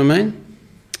 You know what I mean?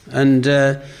 And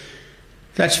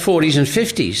that's 40s and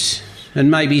 50s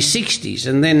and maybe 60s.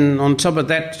 And then on top of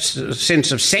that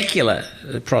sense of secular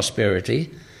prosperity,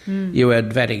 you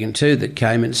had Vatican II that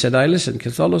came and said, hey, listen,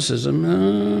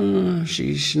 Catholicism,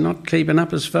 she's not keeping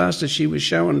up as fast as she was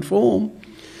showing form,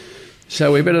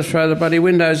 so we better throw the bloody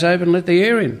windows open and let the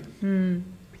air in.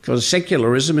 Because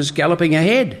secularism is galloping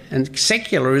ahead, and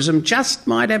secularism just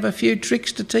might have a few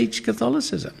tricks to teach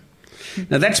Catholicism.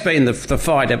 Now, that's been the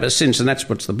fight ever since, and that's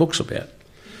what the book's about.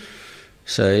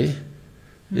 See,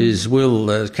 is will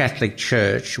the Catholic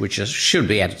Church, which should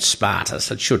be at its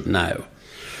smartest, it should know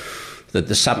that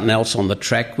there's something else on the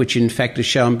track which in fact is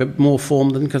showing a bit more form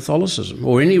than Catholicism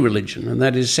or any religion, and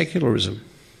that is secularism.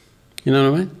 You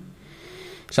know what I mean?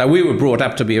 So we were brought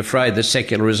up to be afraid that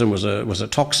secularism was a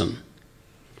toxin,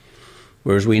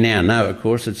 whereas we now know, of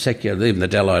course, that even the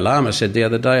Dalai Lama said the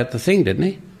other day at the thing, didn't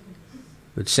he?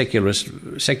 That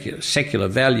secular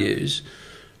values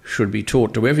should be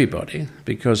taught to everybody,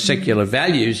 because secular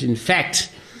values, in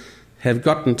fact, have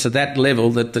gotten to that level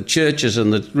that the churches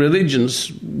and the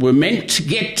religions were meant to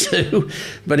get to,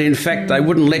 but in fact they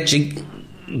wouldn't let you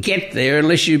get there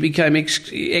unless you became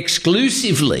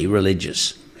exclusively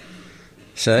religious.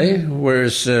 See?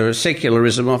 Whereas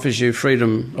secularism offers you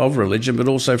freedom of religion, but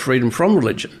also freedom from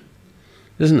religion,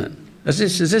 isn't it?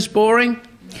 Is this boring?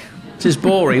 It is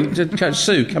boring.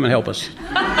 Sue, come and help us.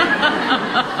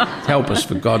 Help us,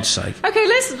 for God's sake. Okay,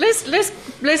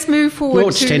 let's move forward. Oh,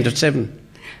 it's 10 to 7.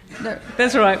 No,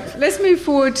 that's all right. Let's move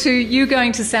forward to you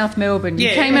going to South Melbourne. You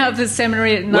came out of the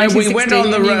seminary at 1916.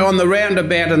 Well, we went on the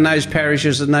roundabout in those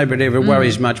parishes that nobody ever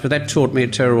worries much, but that taught me a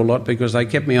terrible lot because they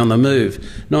kept me on the move.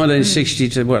 1960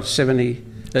 to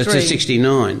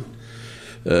 69.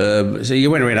 So you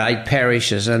went around 8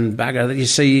 parishes and bugger. You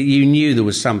see, you knew there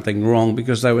was something wrong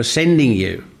because they were sending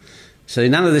you. So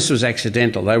none of this was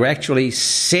accidental. They were actually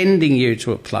sending you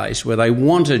to a place where they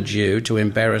wanted you to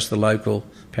embarrass the local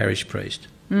parish priest.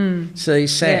 See,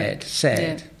 sad.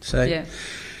 Yeah. See,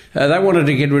 they wanted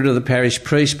to get rid of the parish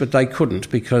priest, but they couldn't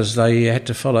because they had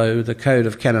to follow the code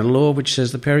of canon law, which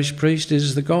says the parish priest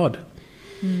is the god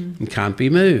and can't be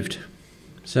moved.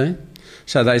 See?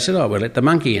 So they said, we'll let the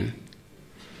monkey in.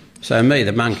 So me,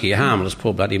 the monkey, a harmless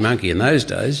poor bloody monkey in those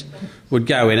days, would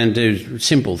go in and do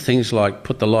simple things like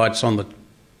put the lights on the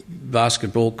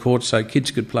basketball court so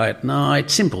kids could play at night,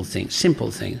 simple things.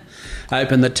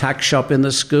 Open the tuck shop in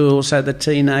the school so the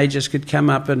teenagers could come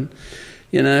up and,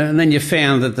 and then you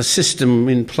found that the system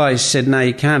in place said, no,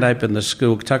 you can't open the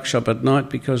school tuck shop at night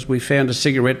because we found a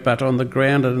cigarette butt on the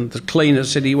ground and the cleaner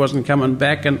said he wasn't coming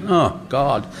back and, oh,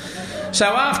 God. So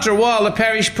after a while, the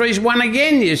parish priest won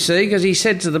again, you see, because he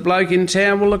said to the bloke in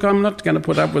town, well, look, I'm not going to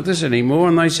put up with this anymore.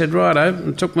 And they said, righto,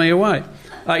 and took me away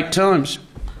 8 times.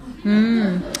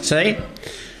 See?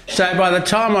 So by the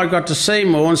time I got to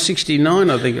Seymour in 69,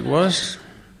 I think it was,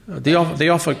 the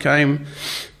offer came,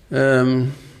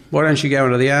 why don't you go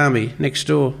into the army next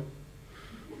door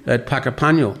at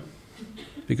Puckapunyal?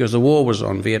 Because the war was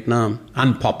on, Vietnam.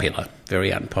 Unpopular,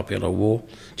 very unpopular war.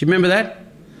 Do you remember that?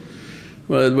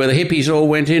 Where the hippies all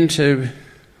went in to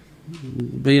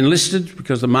be enlisted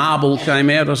because the marble came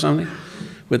out or something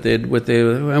with their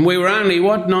and we were only,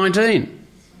 19?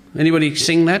 Anybody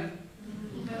sing that?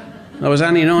 I was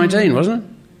only 19, wasn't it?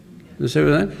 You see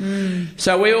that?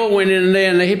 So we all went in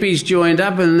there and the hippies joined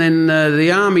up, and then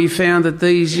the army found that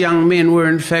these young men were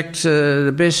in fact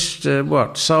the best,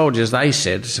 soldiers, they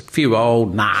said. A few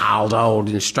gnarled old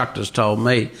instructors told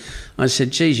me. I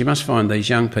said, geez, you must find these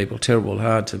young people terrible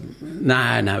hard to...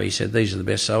 No, he said, these are the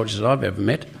best soldiers I've ever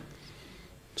met.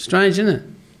 Strange, isn't it?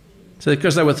 So,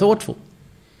 because they were thoughtful.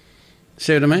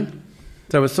 See what I mean?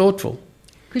 They were thoughtful.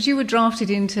 Because you were drafted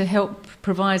in to help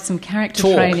provide some character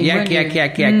Talk, training,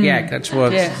 yak. That's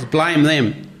what... Yeah. Blame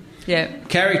them. Yeah.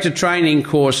 Character training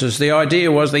courses. The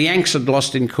idea was the Yanks had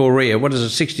lost in Korea. What is it,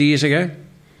 60 years ago?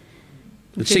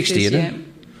 It's 60, isn't it?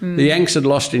 The Yanks had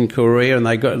lost in Korea, and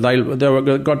they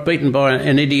got beaten by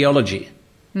an ideology,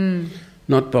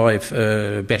 not by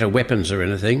better weapons or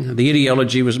anything. The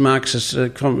ideology was Marxist,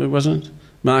 wasn't it?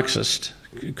 Marxist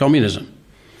communism,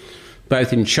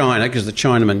 both in China, because the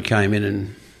Chinamen came in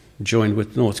and joined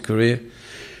with North Korea,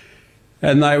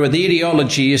 and the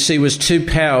ideology, you see, was too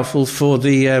powerful for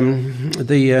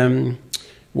the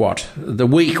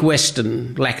weak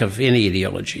Western lack of any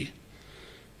ideology.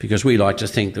 Because we like to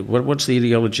think that, what's the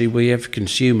ideology we have?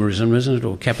 Consumerism, isn't it?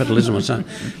 Or capitalism or something.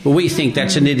 Well, we think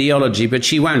that's an ideology, but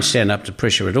she won't stand up to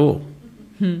pressure at all.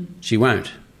 She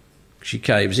won't. She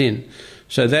caves in.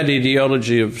 So that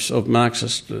ideology of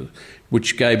Marxist,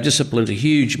 which gave discipline to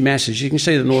huge masses, you can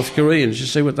see the North Koreans, you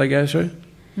see what they go through?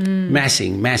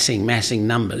 Massing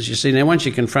numbers. You see, now once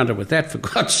you're confronted with that, for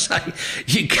God's sake,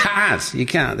 you can't.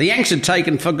 The Yanks had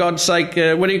taken, for God's sake,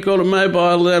 a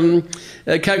mobile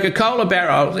Coca-Cola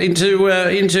barrel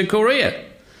into Korea,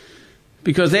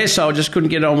 because their soldiers couldn't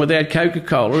get on without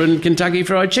Coca-Cola and Kentucky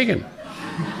Fried Chicken.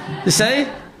 You see?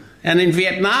 And in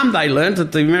Vietnam they learnt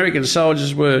that the American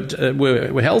soldiers were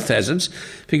health hazards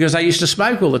because they used to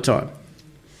smoke all the time.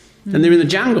 And they're in the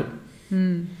jungle.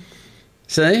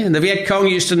 See? And the Viet Cong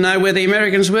used to know where the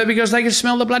Americans were because they could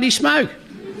smell the bloody smoke.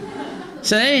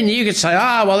 See? And you could say,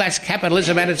 oh, well, that's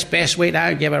capitalism at its best. We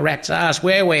don't give a rat's ass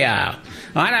where we are.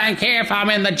 I don't care if I'm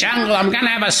in the jungle. I'm going to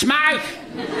have a smoke.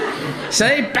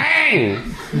 See? Bang!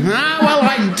 Oh, well,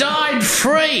 I died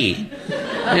free.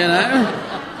 You know?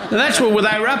 And that's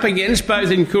what they were up against, both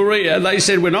in Korea. They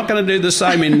said, we're not going to do the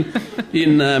same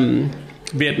in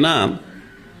Vietnam.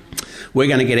 We're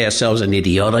going to get ourselves an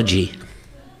ideology.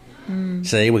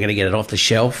 See, we're going to get it off the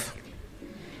shelf.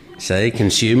 See,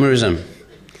 consumerism.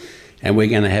 And we're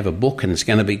going to have a book, and it's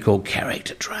going to be called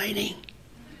Character Training.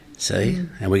 See?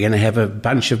 And we're going to have a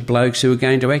bunch of blokes who are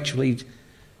going to actually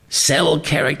sell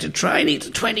character training to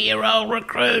 20-year-old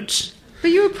recruits.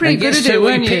 But you were pretty good at it,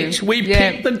 weren't you? We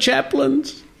picked the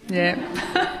chaplains. Yeah.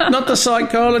 Not the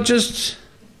psychologists,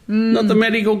 not the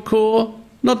medical corps,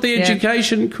 not the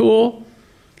education corps,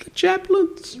 the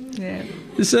chaplains. Yeah.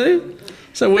 You see?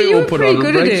 So we all put on the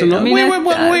brakes. And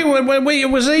it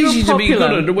was easy to be good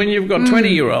at it when you've got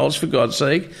 20-year-olds, for God's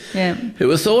sake, who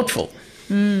are thoughtful.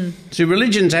 See,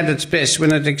 religion's at its best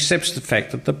when it accepts the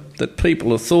fact that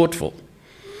people are thoughtful.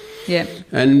 Yeah.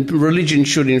 And religion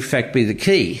should, in fact, be the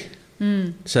key.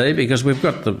 See, because we've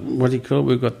got the, what do you call it?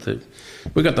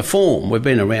 We've got the form. We've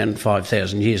been around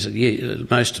 5,000 years.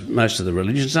 Most of the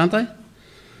religions, aren't they?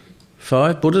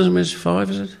 5. Buddhism is 5,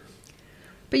 is it?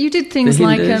 But you did things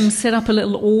like set up a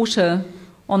little altar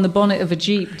on the bonnet of a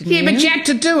Jeep, didn't you? Yeah, but you had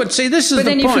to do it. See, this is the point. But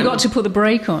then you forgot to put the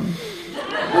brake on.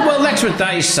 Well, that's what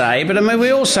they say. But, I mean,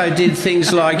 we also did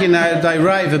things like, they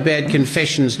rave about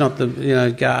confessions, not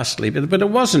the, ghastly. But it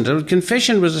wasn't.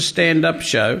 Confession was a stand-up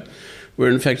show where,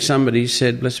 in fact, somebody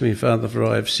said, bless me, Father, for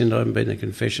I have sinned. I haven't been to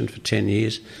confession for 10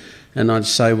 years. And I'd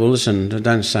say, well, listen,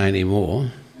 don't say any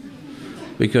more.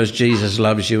 Because Jesus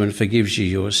loves you and forgives you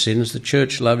your sins. The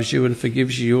church loves you and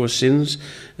forgives you your sins.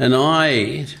 And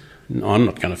I'm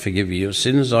not going to forgive you your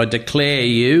sins. I declare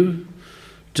you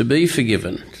to be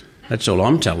forgiven. That's all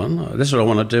I'm telling. That's what I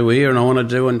want to do here, and I want to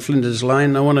do in Flinders Lane,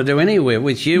 and I want to do anywhere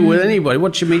with you, with anybody.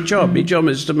 What's my job? My job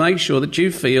is to make sure that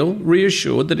you feel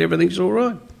reassured that everything's all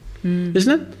right.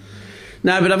 Isn't it?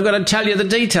 No, but I've got to tell you the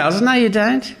details. No, you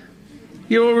don't.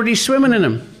 You're already swimming in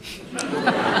them.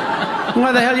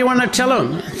 Why the hell do you want to tell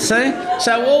them? See?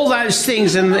 So all those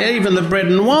things, and even the bread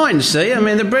and wine, see? I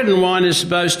mean, the bread and wine is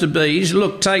supposed to be,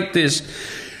 look, take this,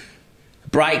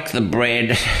 break the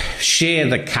bread, share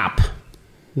the cup.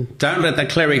 Don't let the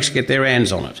clerics get their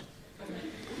hands on it.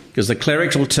 Because the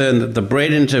clerics will turn the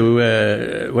bread into,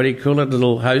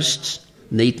 little hosts,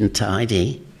 neat and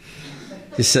tidy,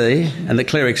 you see? And the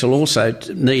clerics will also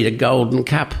need a golden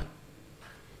cup.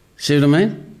 See what I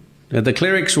mean? The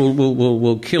clerics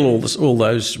will kill all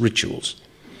those rituals.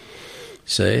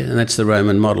 See? And that's the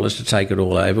Roman model, is to take it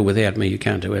all over. Without me, you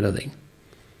can't do anything.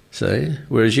 See?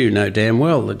 Whereas you know damn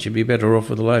well that you'd be better off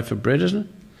with a loaf of bread, isn't it?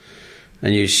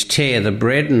 And you tear the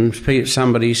bread and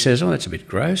somebody says, oh, that's a bit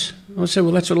gross. I say,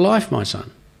 well, that's what life, my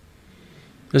son.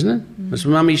 Isn't it? That's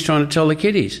what Mummy's trying to tell the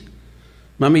kiddies.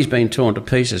 Mummy's been torn to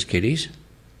pieces, kiddies.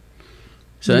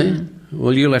 See?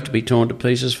 Well, you'll have to be torn to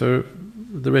pieces for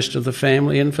the rest of the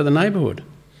family and for the neighbourhood.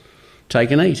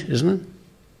 Take and eat, isn't it?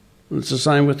 It's the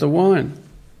same with the wine.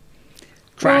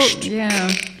 Crushed. Well,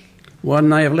 yeah. Why didn't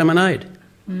they have lemonade?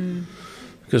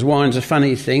 Because wine's a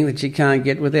funny thing that you can't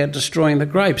get without destroying the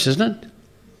grapes, isn't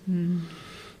it?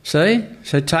 See?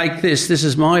 So take this. This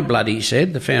is my blood, he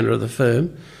said, the founder of the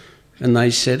firm. And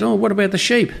they said, oh, what about the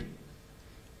sheep?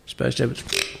 Supposed to have its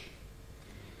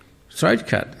throat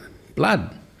cut.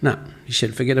 Blood. No. He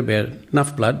said, forget about it.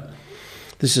 Enough blood.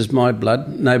 This is my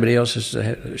blood. Nobody else has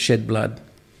to shed blood.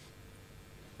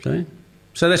 See?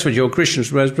 So that's what your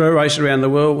Christians race around the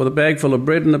world with a bag full of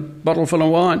bread and a bottle full of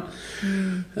wine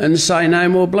and say no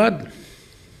more blood.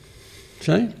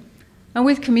 See? And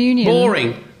with communion...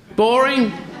 Boring.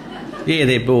 Boring? Yeah,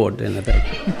 they're bored down the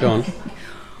back. Go on.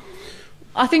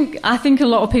 I think a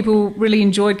lot of people really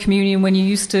enjoyed communion when you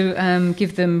used to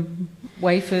give them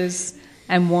wafers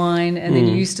and wine, and then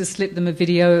you used to slip them a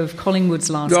video of Collingwood's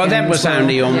last game. That was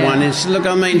only on one. Look,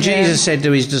 I mean, Jesus said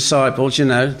to his disciples, you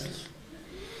know...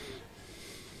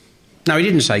 No, he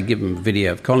didn't say give them a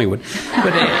video of Collingwood.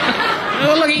 But,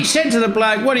 well, look, he said to the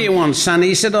bloke, what do you want, son?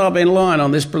 He said, I've been lying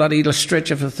on this bloody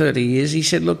stretcher for 30 years. He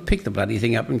said, look, pick the bloody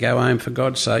thing up and go home, for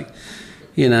God's sake.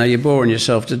 You know, you're boring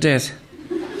yourself to death.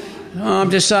 Oh, I'm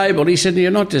disabled. He said, you're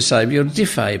not disabled, you're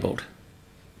difabled.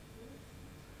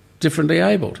 Differently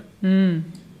abled. Isn't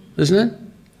it?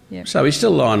 Yep. So he's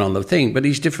still lying on the thing, but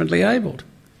he's differently abled.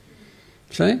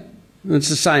 See? And it's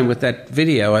the same with that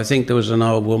video. I think there was an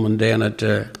old woman down at...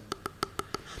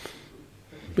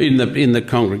 In the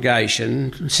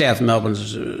congregation, South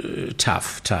Melbourne's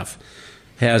tough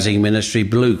housing ministry,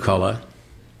 blue collar,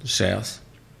 South.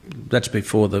 That's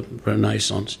before the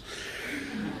Renaissance.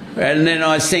 And then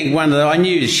I think I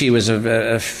knew she was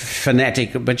a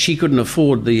fanatic, but she couldn't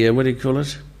afford the what do you call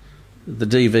it, the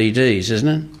DVDs, isn't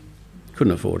it?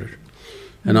 Couldn't afford it.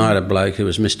 And I had a bloke who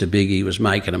was Mr. Big. He was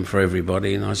making them for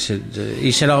everybody, and I said,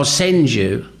 he said, I'll send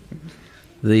you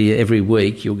every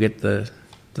week. You'll get the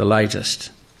latest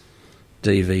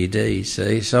DVD,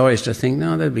 see? So I used to think,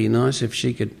 no, that'd be nice if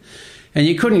she could... And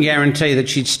you couldn't guarantee that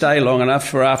she'd stay long enough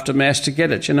for after Mass to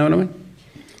get it, you know what I mean?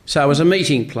 So it was a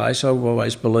meeting place. I've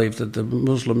always believed that the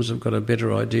Muslims have got a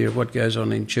better idea of what goes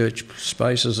on in church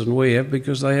spaces than we have,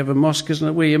 because they have a mosque, isn't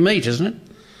it, where you meet, isn't it?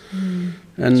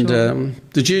 And sure.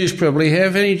 The Jews probably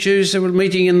have. Any Jews that were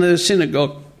meeting in the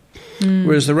synagogue,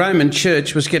 whereas the Roman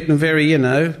Church was getting very, you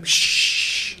know,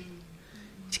 shh,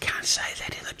 you can't say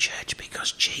that in the church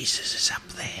because Jesus is up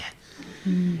there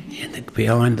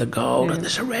behind the gold and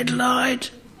there's a red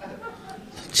light.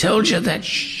 Tells you that,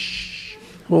 shh,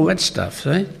 all that stuff,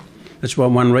 see? That's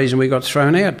one reason we got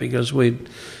thrown out, because we'd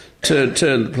turned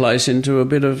the place into a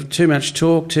bit of too much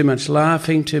talk, too much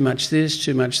laughing, too much this,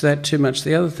 too much that, too much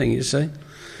the other thing, you see?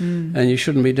 And you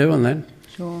shouldn't be doing that.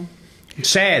 Sure. It's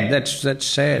sad, that's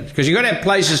sad, because you've got to have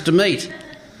places to meet.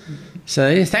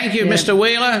 See? Thank you, Mr.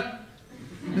 Wheeler.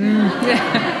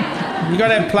 You've got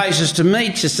to have places to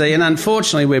meet, you see, and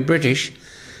unfortunately we're British,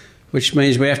 which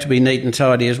means we have to be neat and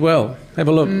tidy as well. Have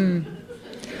a look.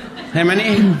 How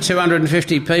many?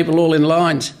 250 people all in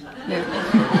lines.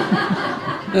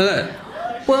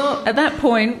 Well, at that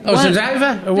point... Oh, is it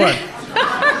over or what?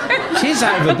 It is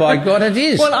over, by God, it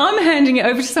is. Well, I'm handing it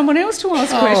over to someone else to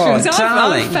ask questions.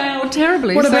 Darling. I've failed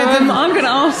terribly. What about I'm going to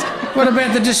ask... What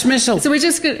about the dismissal? So we're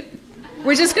just going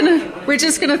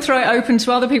to throw it open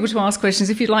to other people to ask questions.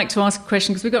 If you'd like to ask a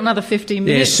question, because we've got another 15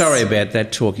 minutes. Yeah, sorry about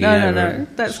that talking over. No,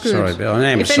 that's good. Sorry about I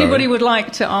am If sorry. anybody would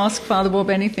like to ask Father Bob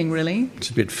anything, really.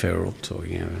 It's a bit feral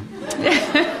talking over. Tell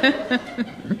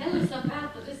us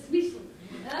about the dismissal.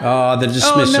 Oh, the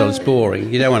dismissal, no. It's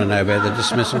boring. You don't want to know about the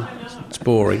dismissal. It's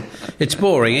boring. It's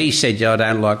boring. He said, I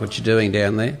don't like what you're doing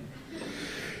down there.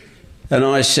 And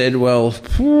I said, well,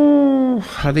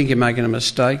 I think you're making a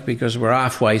mistake, because we're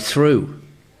halfway through,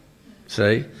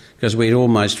 see? Because we'd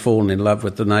almost fallen in love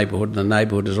with the neighbourhood, and the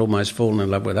neighbourhood has almost fallen in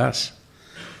love with us.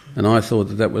 And I thought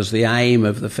that was the aim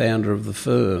of the founder of the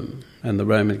firm and the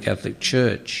Roman Catholic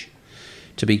Church,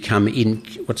 to become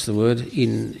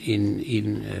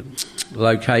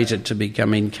located, to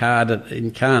become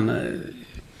incarnate,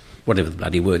 whatever the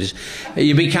bloody word is.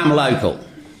 You become local.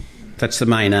 That's the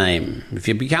main aim. If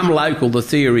you become local, the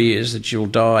theory is that you'll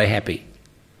die happy.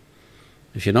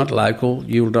 If you're not local,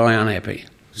 you'll die unhappy.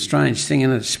 Strange thing,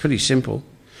 and it's pretty simple.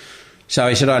 So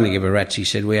he said, I don't give a rat's. He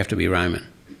said, we have to be Roman.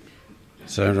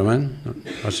 So I mean,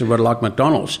 I said, well, like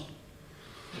McDonald's.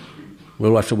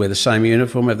 We'll have to wear the same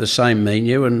uniform, have the same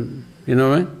menu, and you know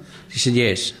what I mean? He said,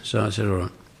 yes. So I said, all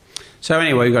right. So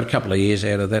anyway, we got a couple of years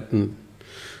out of that, and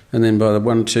then by the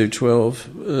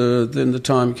 1-2-12, then the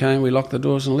time came, we locked the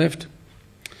doors and left.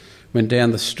 went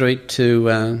down the street to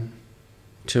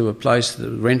a place,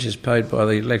 the rent is paid by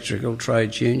the Electrical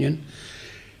Trades Union,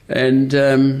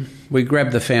 and we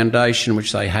grabbed the foundation,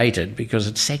 which they hated because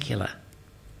it's secular.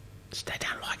 They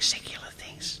don't like secular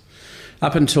things.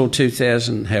 Up until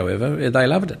 2000, however, they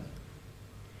loved it.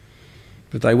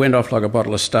 But they went off like a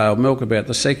bottle of stale milk about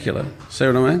the secular. See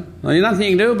what I mean? There's nothing you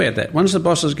can do about that. Once the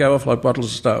bosses go off like bottles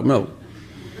of stale milk,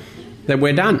 then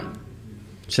we're done.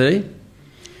 See?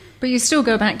 But you still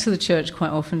go back to the church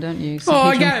quite often, don't you?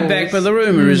 I go back, but the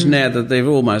rumour is now that they've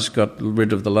almost got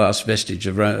rid of the last vestige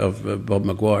of Bob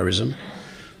Maguireism.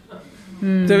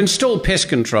 They've installed pest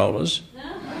controllers,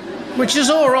 which is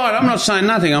all right. I'm not saying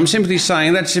nothing. I'm simply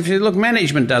saying that's, if you look,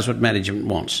 management does what management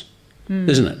wants,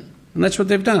 isn't it? And that's what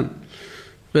they've done.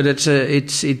 But they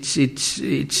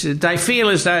feel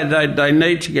as though they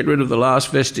need to get rid of the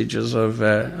last vestiges of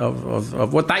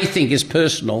what they think is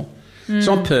personal. It's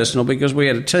not personal because we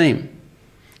had a team.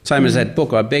 Same as that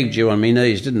book. I begged you on my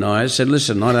knees, didn't I? I said,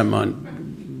 listen, I don't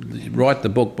mind, write the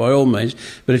book by all means,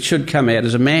 but it should come out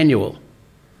as a manual.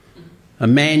 A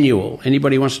manual.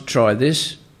 Anybody wants to try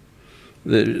this?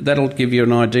 That'll give you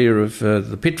an idea of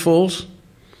the pitfalls.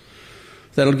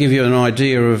 That'll give you an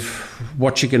idea of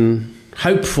what you can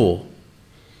hope for.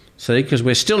 See, because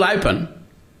we're still open,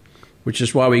 which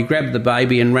is why we grabbed the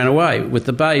baby and ran away with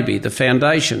the baby, the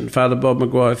foundation, Father Bob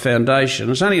Maguire Foundation.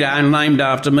 It's only named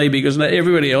after me because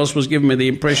everybody else was giving me the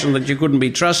impression that you couldn't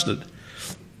be trusted.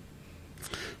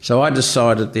 So I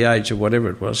decided at the age of whatever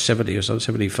it was, 70 or something,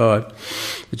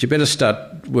 75, that you better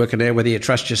start working out whether you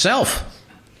trust yourself.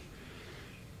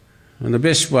 And the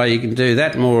best way you can do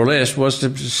that, more or less, was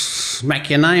to smack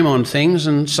your name on things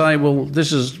and say, well,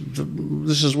 this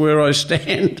is where I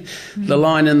stand, the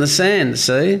line in the sand,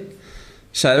 see?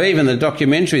 So even the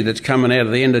documentary that's coming out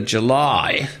at the end of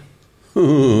July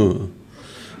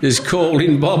is called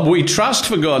In Bob We Trust,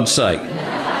 for God's sake.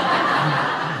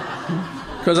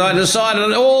 Because I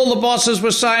decided all the bosses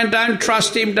were saying, don't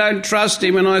trust him,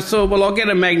 and I thought, well, I'll get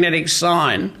a magnetic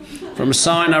sign from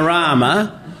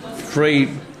Signorama, free,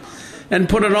 and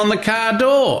put it on the car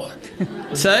door.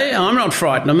 See, I'm not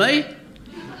frightened of me.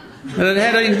 And it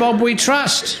had In Bob We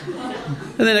Trust.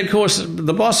 And then, of course,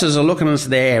 the bosses are looking and say,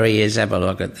 there he is, have a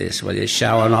look at this. Well, you're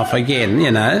showing off again, you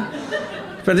know.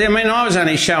 But, I mean, I was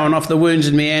only showing off the wounds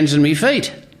in my hands and my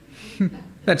feet.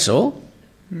 That's all.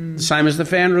 The same as the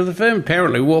founder of the firm,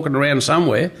 apparently walking around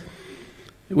somewhere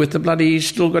with the bloody, he's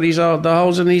still got the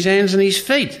holes in his hands and his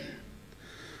feet.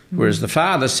 Whereas the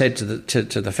father said to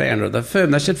the founder of the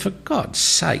firm, they said, for God's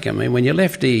sake, I mean, when you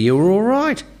left here, you were all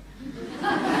right.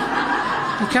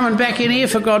 You're coming back in here,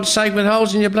 for God's sake, with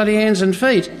holes in your bloody hands and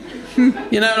feet.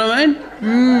 You know what I mean?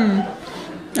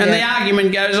 And the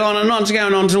argument goes on and on. It's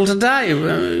going on till today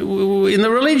in the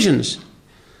religions.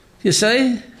 You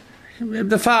see?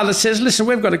 The father says, listen,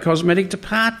 we've got a cosmetic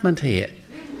department here.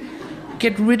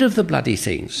 Get rid of the bloody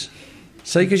things.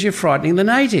 See, because you're frightening the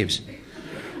natives.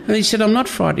 And he said, I'm not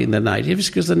frightening the natives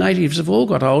because the natives have all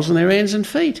got holes in their hands and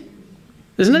feet.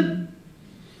 Isn't it?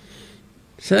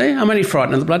 See? I'm only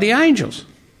frightening the bloody angels.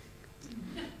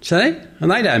 See?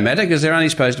 And they don't matter because they're only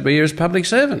supposed to be here as public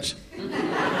servants.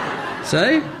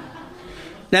 See?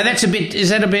 Now that's it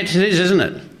is, isn't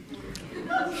it?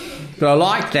 But I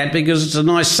like that because it's a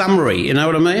nice summary, you know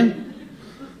what I mean,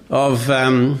 of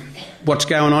what's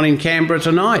going on in Canberra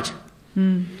tonight.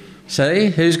 See?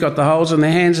 Who's got the holes in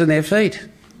their hands and their feet?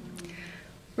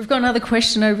 We've got another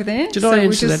question over there. Did I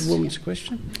answer that woman's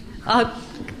question?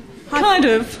 Kind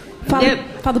of.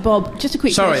 Father Bob, just a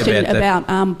quick question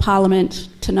about Parliament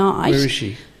tonight. Where is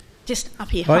she? Just up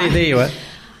here. Oh, there you are.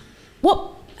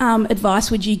 What advice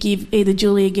would you give either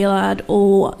Julia Gillard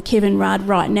or Kevin Rudd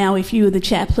right now if you were the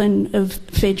chaplain of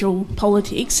federal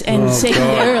politics? And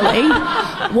secondarily,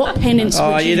 what penance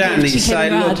would you give to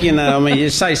Kevin Rudd? Look, you know, I mean,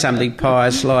 you say something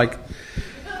pious like,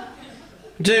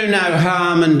 do no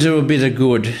harm and do a bit of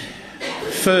good.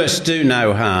 First, do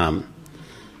no harm.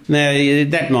 Now,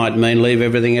 that might mean leave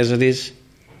everything as it is,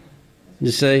 you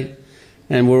see,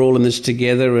 and we're all in this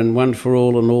together and one for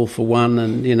all and all for one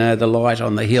and, you know, the light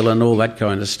on the hill and all that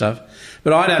kind of stuff.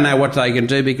 But I don't know what they can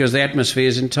do because the atmosphere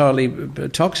is entirely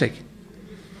toxic.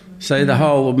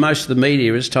 So most of the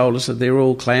media has told us that they're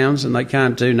all clowns and they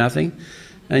can't do nothing.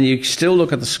 And you still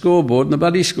look at the scoreboard and the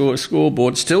bloody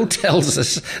scoreboard still tells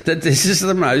us that this is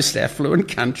the most affluent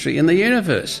country in the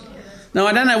universe. Now,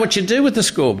 I don't know what you do with the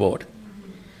scoreboard.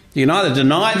 You can either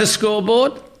deny the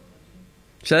scoreboard,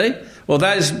 see, or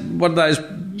those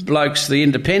blokes, the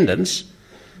independents,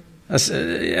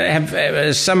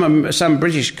 have some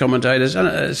British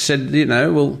commentators said, you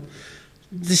know, well,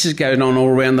 this is going on all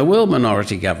around the world,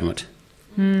 minority government.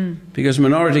 Because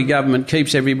minority government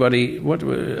keeps everybody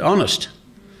honest,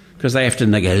 because they have to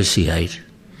negotiate.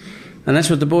 And that's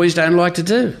what the boys don't like to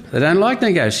do. They don't like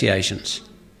negotiations.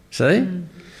 See?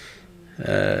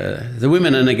 The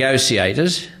women are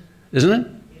negotiators, isn't it?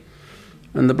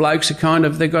 And the blokes are kind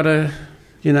of, they've got to,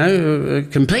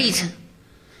 compete.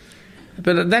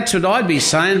 But that's what I'd be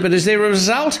saying, but is there a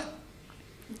result?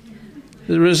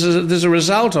 There's a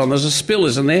result there's a spill,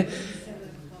 isn't there?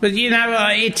 But,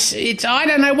 it's I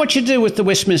don't know what you do with the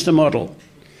Westminster model.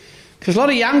 Because a lot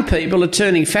of young people are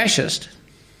turning fascist.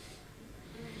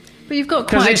 But you've got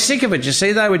because they're sick of it, you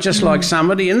see. They were just like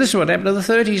somebody, and this is what happened to the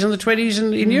 30s and the 20s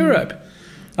in Europe.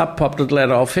 Up popped little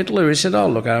Adolf Hitler. He said, I'll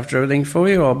look after everything for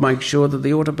you. I'll make sure that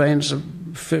the autobahns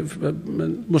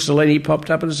Mussolini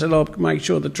popped up and said, I'll make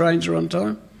sure the trains are on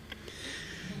time.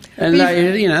 And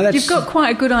that's... You've got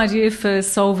quite a good idea for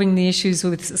solving the issues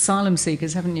with asylum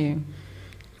seekers, haven't you?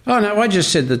 Oh, no, I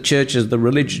just said the churches, the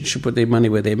religion should put their money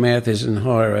where their mouth is and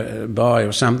hire, buy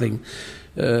or something,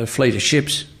 a fleet of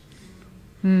ships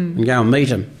and go and meet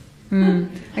them.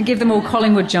 And give them all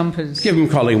Collingwood jumpers. Give them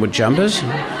Collingwood jumpers.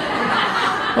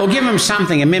 Or give them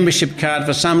something, a membership card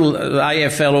for some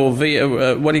AFL or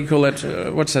what do you call it?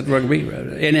 What's that rugby?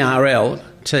 NRL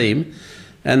team.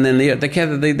 And then the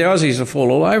Aussies will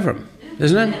fall all over them,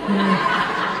 isn't it?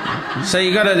 So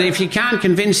you got to, if you can't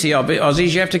convince the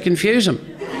Aussies, you have to confuse them,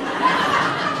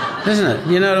 isn't it?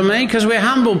 You know what I mean? Because we're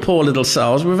humble, poor little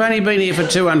souls. We've only been here for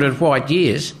 200 white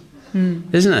years,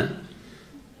 isn't it?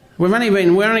 We're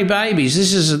only babies.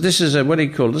 This is a what do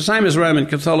you call it? The same as Roman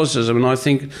Catholicism, and I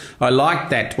think I like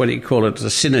that. What do you call it? The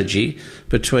synergy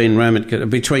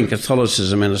between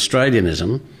Catholicism and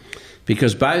Australianism.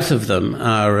 Because both of them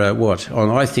are,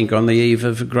 I think, on the eve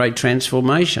of a great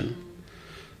transformation,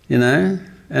 And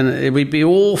it would be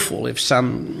awful if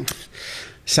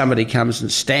somebody comes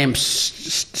and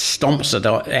stomps it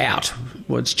out.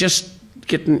 Well, it's just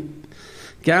getting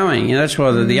going. That's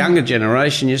why the younger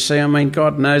generation, you see,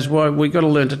 God knows why we've got to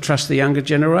learn to trust the younger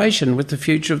generation with the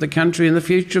future of the country and the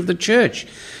future of the church.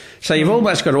 So you've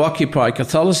almost got to occupy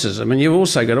Catholicism and you've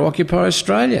also got to occupy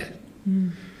Australia.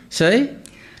 See?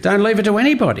 Don't leave it to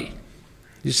anybody.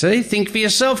 You see? Think for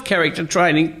yourself, character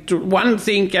training. One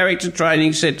thing character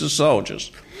training said to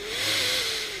soldiers.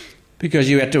 Because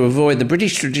you had to avoid, the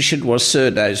British tradition was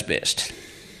Sir knows best,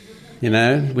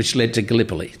 which led to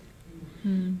Gallipoli.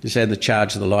 You had the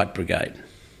charge of the Light Brigade.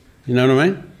 You know what I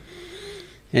mean?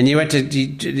 And you had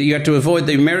to avoid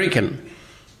the American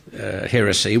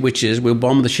heresy, which is we'll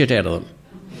bomb the shit out of them.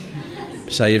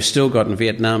 So you've still got in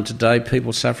Vietnam today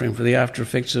people suffering for the after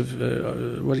effects of,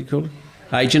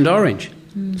 Agent Orange.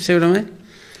 See what I mean?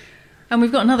 And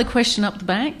we've got another question up the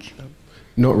back.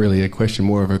 Not really a question,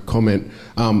 more of a comment.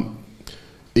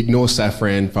 Ignore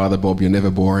Safran, Father Bob, you're never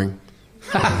boring.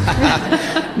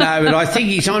 No, but I think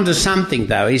he's onto something,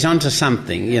 though. He's onto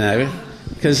something,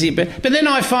 But then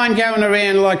I find going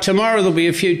around, like tomorrow there'll be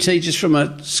a few teachers from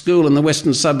a school in the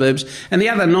western suburbs, and the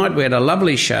other night we had a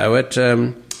lovely show at...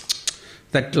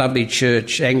 that lovely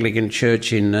church, Anglican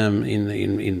church in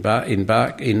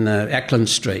Ackland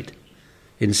Street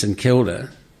in St Kilda,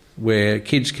 where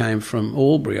kids came from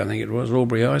Albury, I think it was,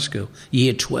 Albury High School,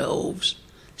 year 12s,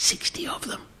 60 of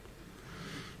them,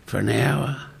 for an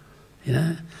hour,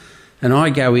 And I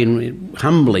go in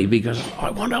humbly because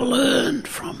I want to learn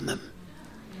from them.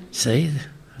 See,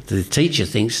 the teacher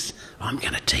thinks, I'm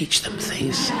going to teach them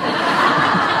things.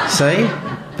 See?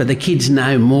 But the kids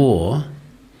know more.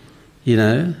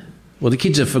 The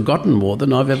kids have forgotten more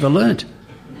than I've ever learnt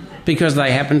because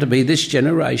they happen to be this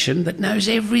generation that knows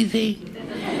everything,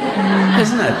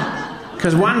 isn't it?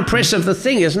 Because one press of the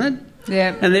thing, isn't it?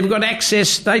 Yeah. And they've got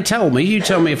access, they tell me, you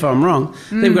tell me if I'm wrong,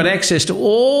 they've got access to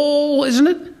all, isn't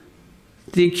it?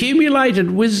 The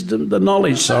accumulated wisdom, the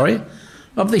knowledge,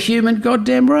 of the human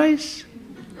goddamn race.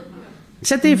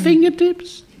 It's at their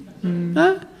fingertips.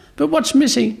 Huh? But what's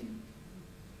missing?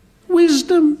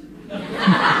 Wisdom.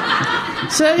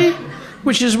 See?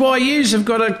 Which is why yous have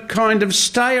got to kind of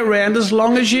stay around as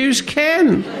long as yous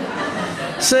can.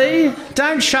 See?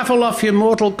 Don't shuffle off your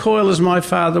mortal coil, as my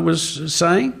father was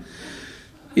saying.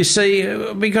 You see,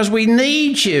 because we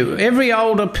need you. Every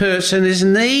older person is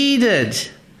needed.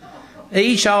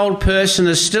 Each old person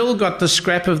has still got the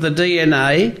scrap of the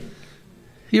DNA.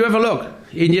 You have a look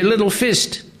in your little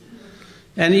fist.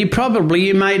 And you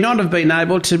may not have been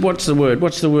able to, what's the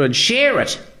word? Share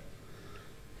it.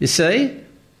 You see?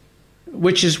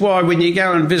 Which is why when you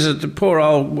go and visit the poor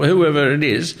old, whoever it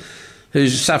is,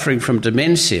 who's suffering from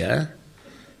dementia,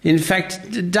 in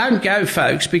fact, don't go,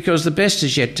 folks, because the best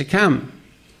is yet to come.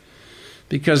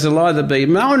 Because there'll either be,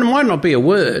 might not be a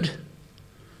word,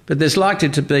 but there's likely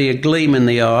to be a gleam in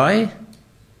the eye,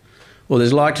 or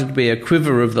there's likely to be a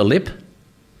quiver of the lip,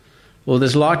 or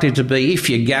there's likely to be, if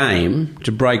you're game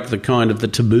to break the kind of the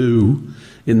taboo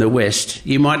in the West,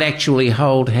 you might actually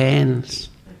hold hands.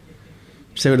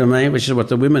 See what I mean? Which is what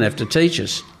the women have to teach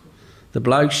us. The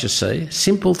blokes, you see.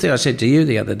 Simple thing I said to you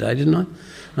the other day, didn't I?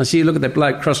 I said, you look at that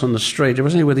bloke crossing the street,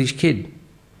 wasn't he, with his kid,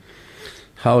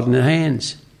 holding their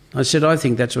hands. I said, I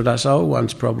think that's what us old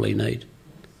ones probably need.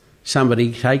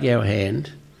 Somebody take our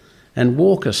hand and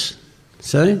walk us.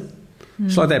 See?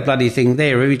 It's like that bloody thing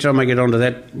there. Every time I get onto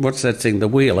that, what's that thing, the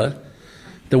wheeler?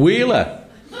 The wheeler.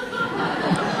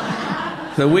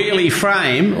 The wheelie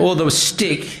frame or the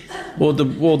stick or the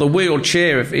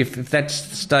wheelchair, if that's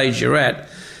the stage you're at,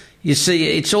 you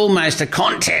see, it's almost a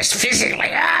contest physically.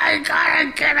 Oh,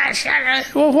 God,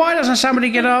 well, why doesn't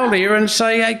somebody get hold of you and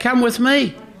say, hey, come with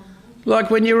me, like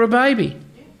when you're a baby?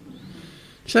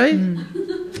 See?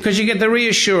 Because you get the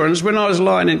reassurance. When I was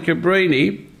lying in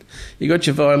Cabrini, you got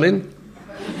your violin?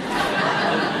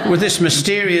 With this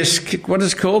mysterious, what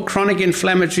is it called? Chronic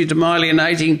inflammatory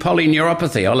demyelinating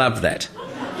polyneuropathy. I love that.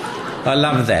 I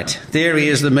love that. There he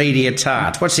is, the media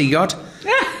tart. What's he got?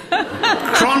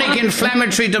 Chronic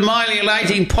inflammatory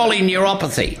demyelinating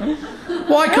polyneuropathy.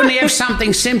 Why couldn't he have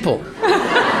something simple?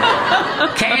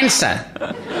 Cancer.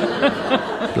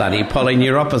 Bloody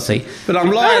polyneuropathy. But I'm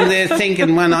lying there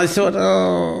thinking when I thought,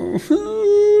 oh...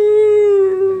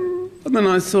 And then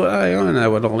I thought, hey, I know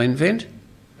what I'll invent.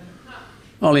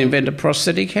 I'll invent a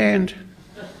prosthetic hand.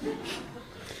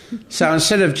 So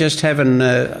instead of just having,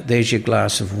 there's your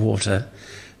glass of water,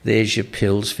 there's your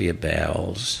pills for your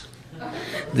bowels,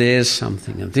 there's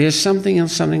something, and there's something and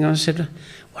something, I said,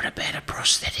 what about a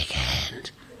prosthetic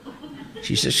hand?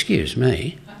 She said, excuse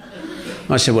me.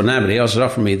 I said, well, nobody else has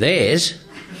offered me theirs,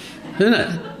 isn't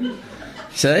it?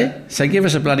 See? So give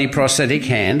us a bloody prosthetic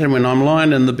hand, and when I'm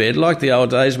lying in the bed, like the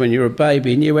old days when you were a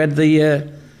baby and you had the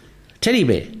teddy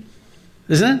bear,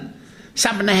 isn't it?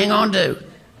 Something to hang on to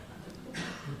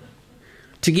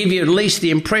give you at least the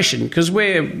impression, because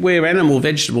we're animal,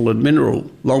 vegetable and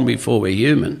mineral long before we're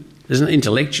human, isn't it?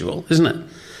 Intellectual, isn't it?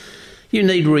 You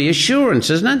need reassurance,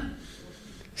 isn't it?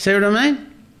 See what I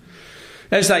mean?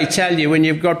 As they tell you when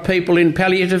you've got people in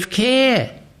palliative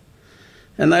care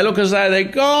and they look as though they're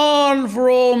gone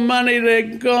for all money,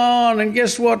 they're gone. And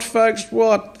guess what, folks?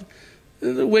 What?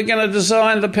 We're going to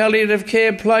design the palliative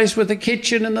care place with a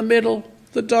kitchen in the middle.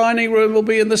 The dining room will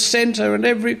be in the centre, and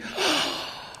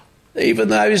even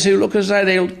those who look as though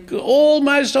they're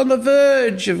almost on the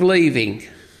verge of leaving,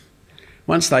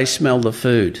 once they smell the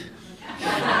food. See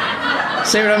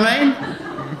what I mean?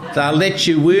 They'll let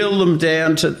you wheel them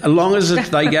down to, as long as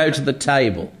they go to the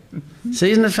table.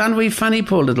 See, isn't it fun? We funny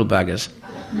poor little buggers.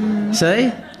 See?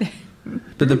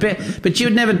 But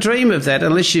you'd never dream of that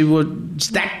unless you were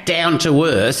that down to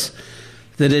earth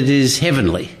that it is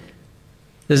heavenly,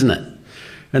 isn't it?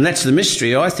 And that's the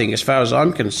mystery, I think, as far as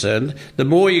I'm concerned. The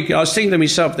more I was thinking to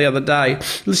myself the other day,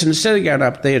 listen, instead of going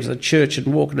up there to the church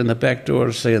and walking in the back door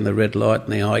and seeing the red light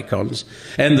and the icons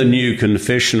and the new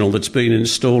confessional that's been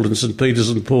installed in St Peter's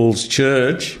and Paul's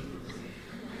Church,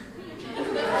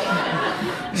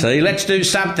 see, let's do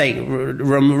something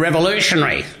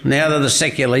revolutionary. Now that the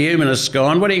secular humanist's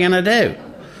gone, what are you going to do?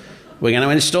 We're going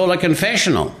to install a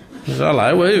confessional.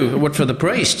 Hello, woo, what for the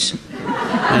priests?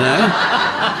 You know?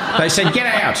 They said, get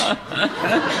out.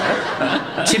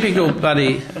 Typical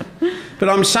bloody... But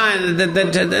I'm saying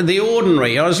that the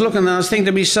ordinary, I was looking and I was thinking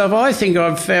to myself, I think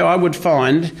I would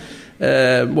find,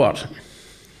 what?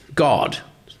 God.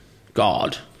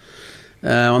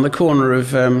 On the corner of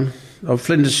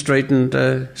Flinders Street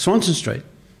and Swanson Street.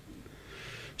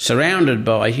 Surrounded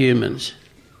by humans.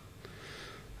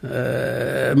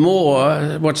 More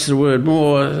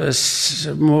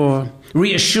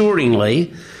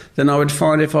reassuringly than I would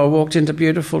find if I walked into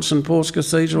beautiful St Paul's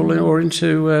Cathedral or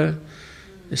into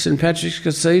St Patrick's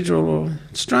Cathedral.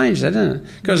 It's strange, that, isn't it?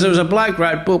 Because there was a bloke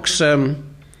wrote books,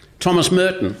 Thomas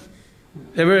Merton.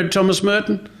 Ever heard of Thomas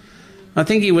Merton? I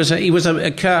think he was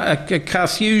a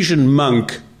Carthusian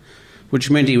monk, which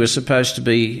meant he was supposed to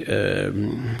be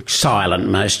silent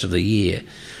most of the year.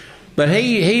 But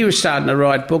he was starting to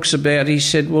write books about, he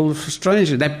said, well,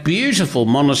 strangely, that beautiful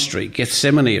monastery,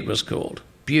 Gethsemane it was called,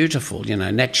 beautiful, you know,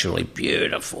 naturally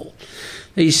beautiful.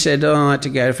 He said, I had to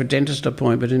go for a dentist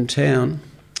appointment in town,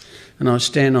 and I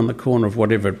stand on the corner of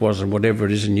whatever it was and whatever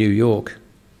it is in New York,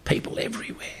 people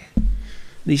everywhere. And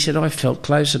he said, I felt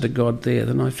closer to God there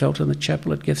than I felt in the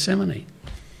chapel at Gethsemane.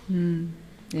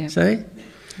 Yeah. See? Yeah.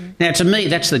 Now, to me,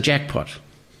 that's the jackpot.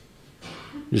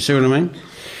 You see what I mean?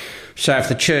 So if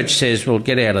the church says, well,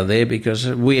 get out of there, because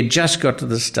we had just got to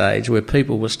the stage where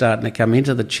people were starting to come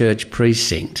into the church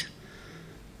precinct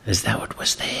as though it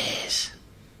was theirs.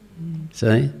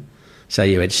 See? So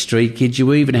you had street kids.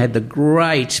 You even had the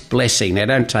great blessing, now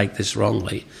don't take this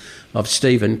wrongly, of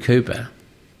Stephen Cooper,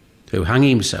 who hung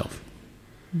himself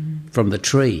from the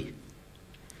tree.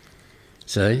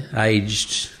 See?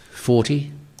 Aged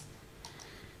 40.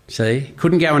 See?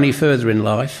 Couldn't go any further in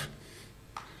life.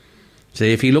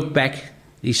 See, if he looked back,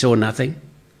 he saw nothing.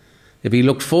 If he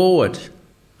looked forward,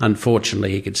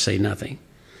 unfortunately, he could see nothing.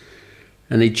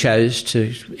 And he chose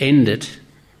to end it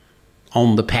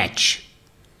on the patch.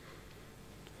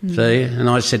 See? And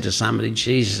I said to somebody,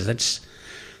 Jesus,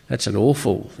 that's an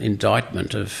awful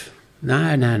indictment of...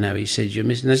 No, he said, you're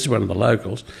missing... This is one of the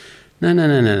locals. No,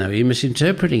 you're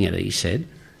misinterpreting it, he said.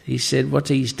 He said what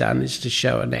he's done is to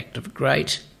show an act of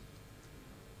great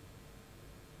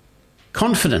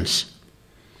confidence.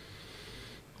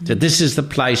 That this is the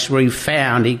place where he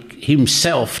found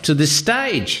himself to this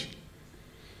stage.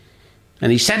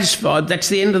 And he's satisfied that's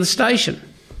the end of the station.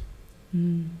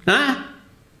 Huh?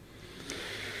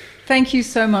 Thank you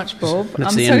so much, Bob.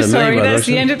 That's I'm the so end of sorry. me, That's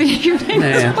the end of the evening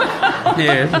as well.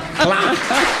 Yeah. Clunk.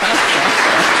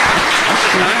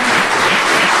 No?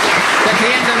 That's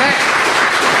the end of that.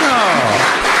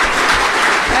 Oh.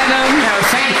 And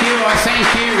I thank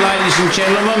you, ladies and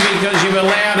gentlemen, because you've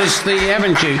allowed us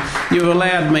haven't you? You've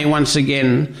allowed me once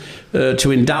again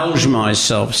to indulge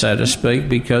myself, so to speak,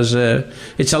 because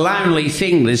it's a lonely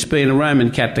thing, this being a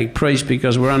Roman Catholic priest,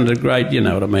 because we're under great, you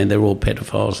know what I mean, they're all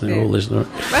pedophiles and they're all this.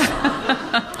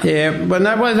 Yeah,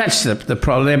 well, that's the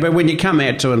problem there. But when you come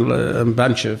out to a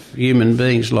bunch of human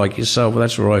beings like yourself, well,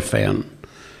 that's where I found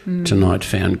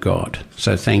God.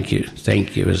 So thank you.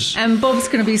 And Bob's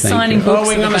going to be signing books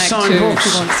we're going to sign too, books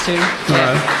if he wants to.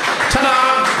 Yeah. Ta-da!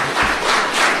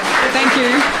 Thank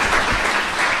you.